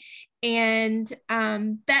Davlin and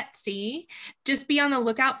Betsy, just be on the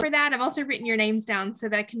lookout for that. I've also written your names down so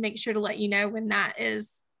that I can make sure to let you know when that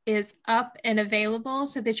is up and available,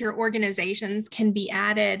 so that your organizations can be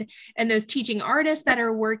added, and those teaching artists that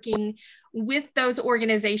are working with those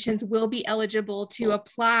organizations will be eligible to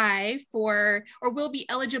apply for, or will be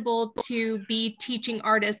eligible to be teaching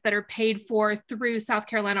artists that are paid for through South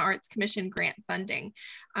Carolina Arts Commission grant funding.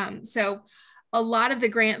 So a lot of the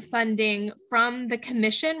grant funding from the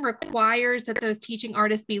commission requires that those teaching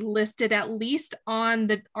artists be listed at least on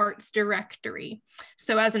the arts directory.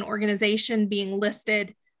 So as an organization being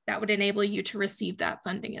listed, that would enable you to receive that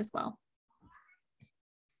funding as well.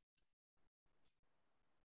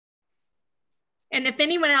 And if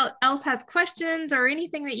anyone else has questions or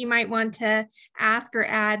anything that you might want to ask or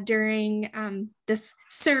add during this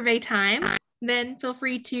survey time, then feel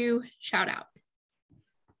free to shout out.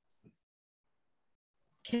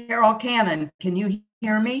 Carol Cannon, can you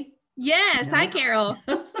hear me? Yes, no. Hi Carol.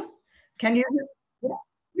 Can you hear me?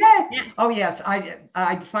 Yeah. Yes. Oh yes,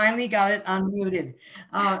 I finally got it unmuted.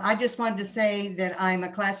 I just wanted to say that I'm a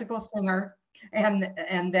classical singer, and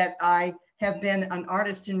that I have been an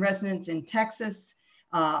artist in residence in Texas,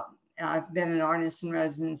 I've been an artist in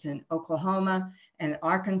residence in Oklahoma and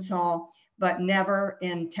Arkansas, but never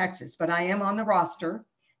in Texas. But I am on the roster,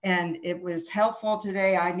 and it was helpful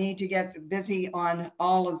today. I need to get busy on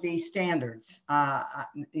all of these standards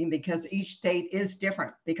because each state is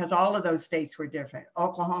different, because all of those states were different.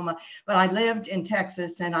 Oklahoma, but I lived in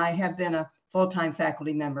Texas, and I have been a full-time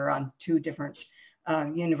faculty member on 2 different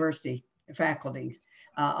university faculties,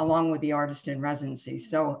 along with the artist in residency.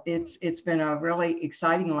 So it's been a really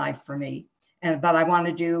exciting life for me. But I want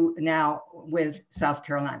to do now with South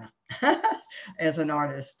Carolina as an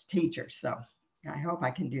artist teacher. So I hope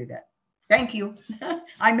I can do that. Thank you.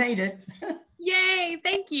 I made it. Yay,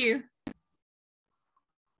 thank you.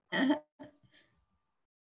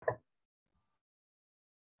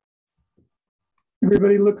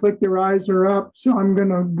 Everybody looks like their eyes are up, so I'm going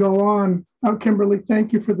to go on. Kimberly,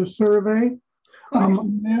 thank you for the survey.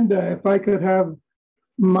 Amanda, if I could have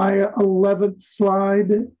my 11th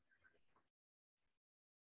slide.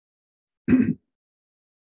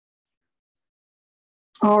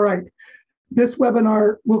 All right. This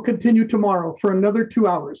webinar will continue tomorrow for another 2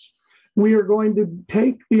 hours. We are going to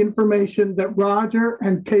take the information that Roger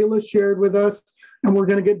and Kayla shared with us, and we're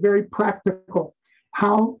going to get very practical.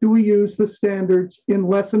 How do we use the standards in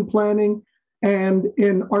lesson planning and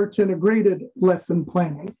in arts integrated lesson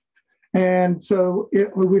planning? And so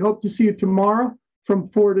we hope to see you tomorrow from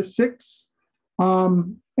 4 to 6.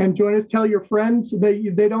 And join us, tell your friends.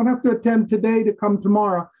 They don't have to attend today to come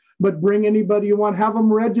tomorrow, but bring anybody you want, have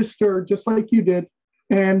them register just like you did.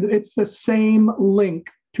 And it's the same link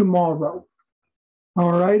tomorrow.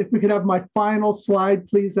 All right, if we could have my final slide,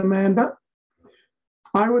 please, Amanda.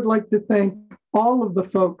 I would like to thank all of the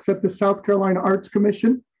folks at the South Carolina Arts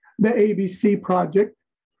Commission, the ABC Project,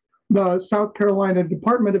 the South Carolina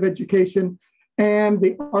Department of Education, and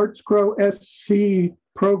the ArtsGrowSC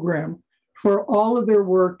program for all of their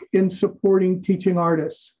work in supporting teaching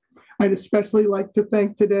artists. I'd especially like to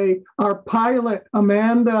thank today our pilot,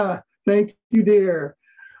 Amanda. Thank you, dear.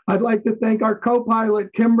 I'd like to thank our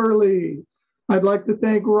co-pilot, Kimberly. I'd like to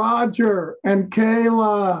thank Roger and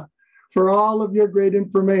Kayla for all of your great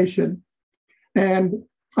information. And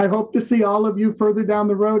I hope to see all of you further down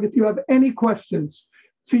the road. If you have any questions,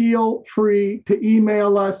 feel free to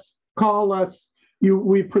email us, call us.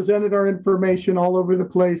 We've presented our information all over the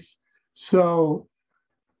place. So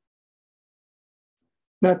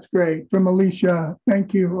that's great. From Alicia,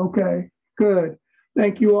 thank you. Okay, good.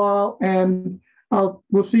 Thank you all. And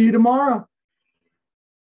we'll see you tomorrow.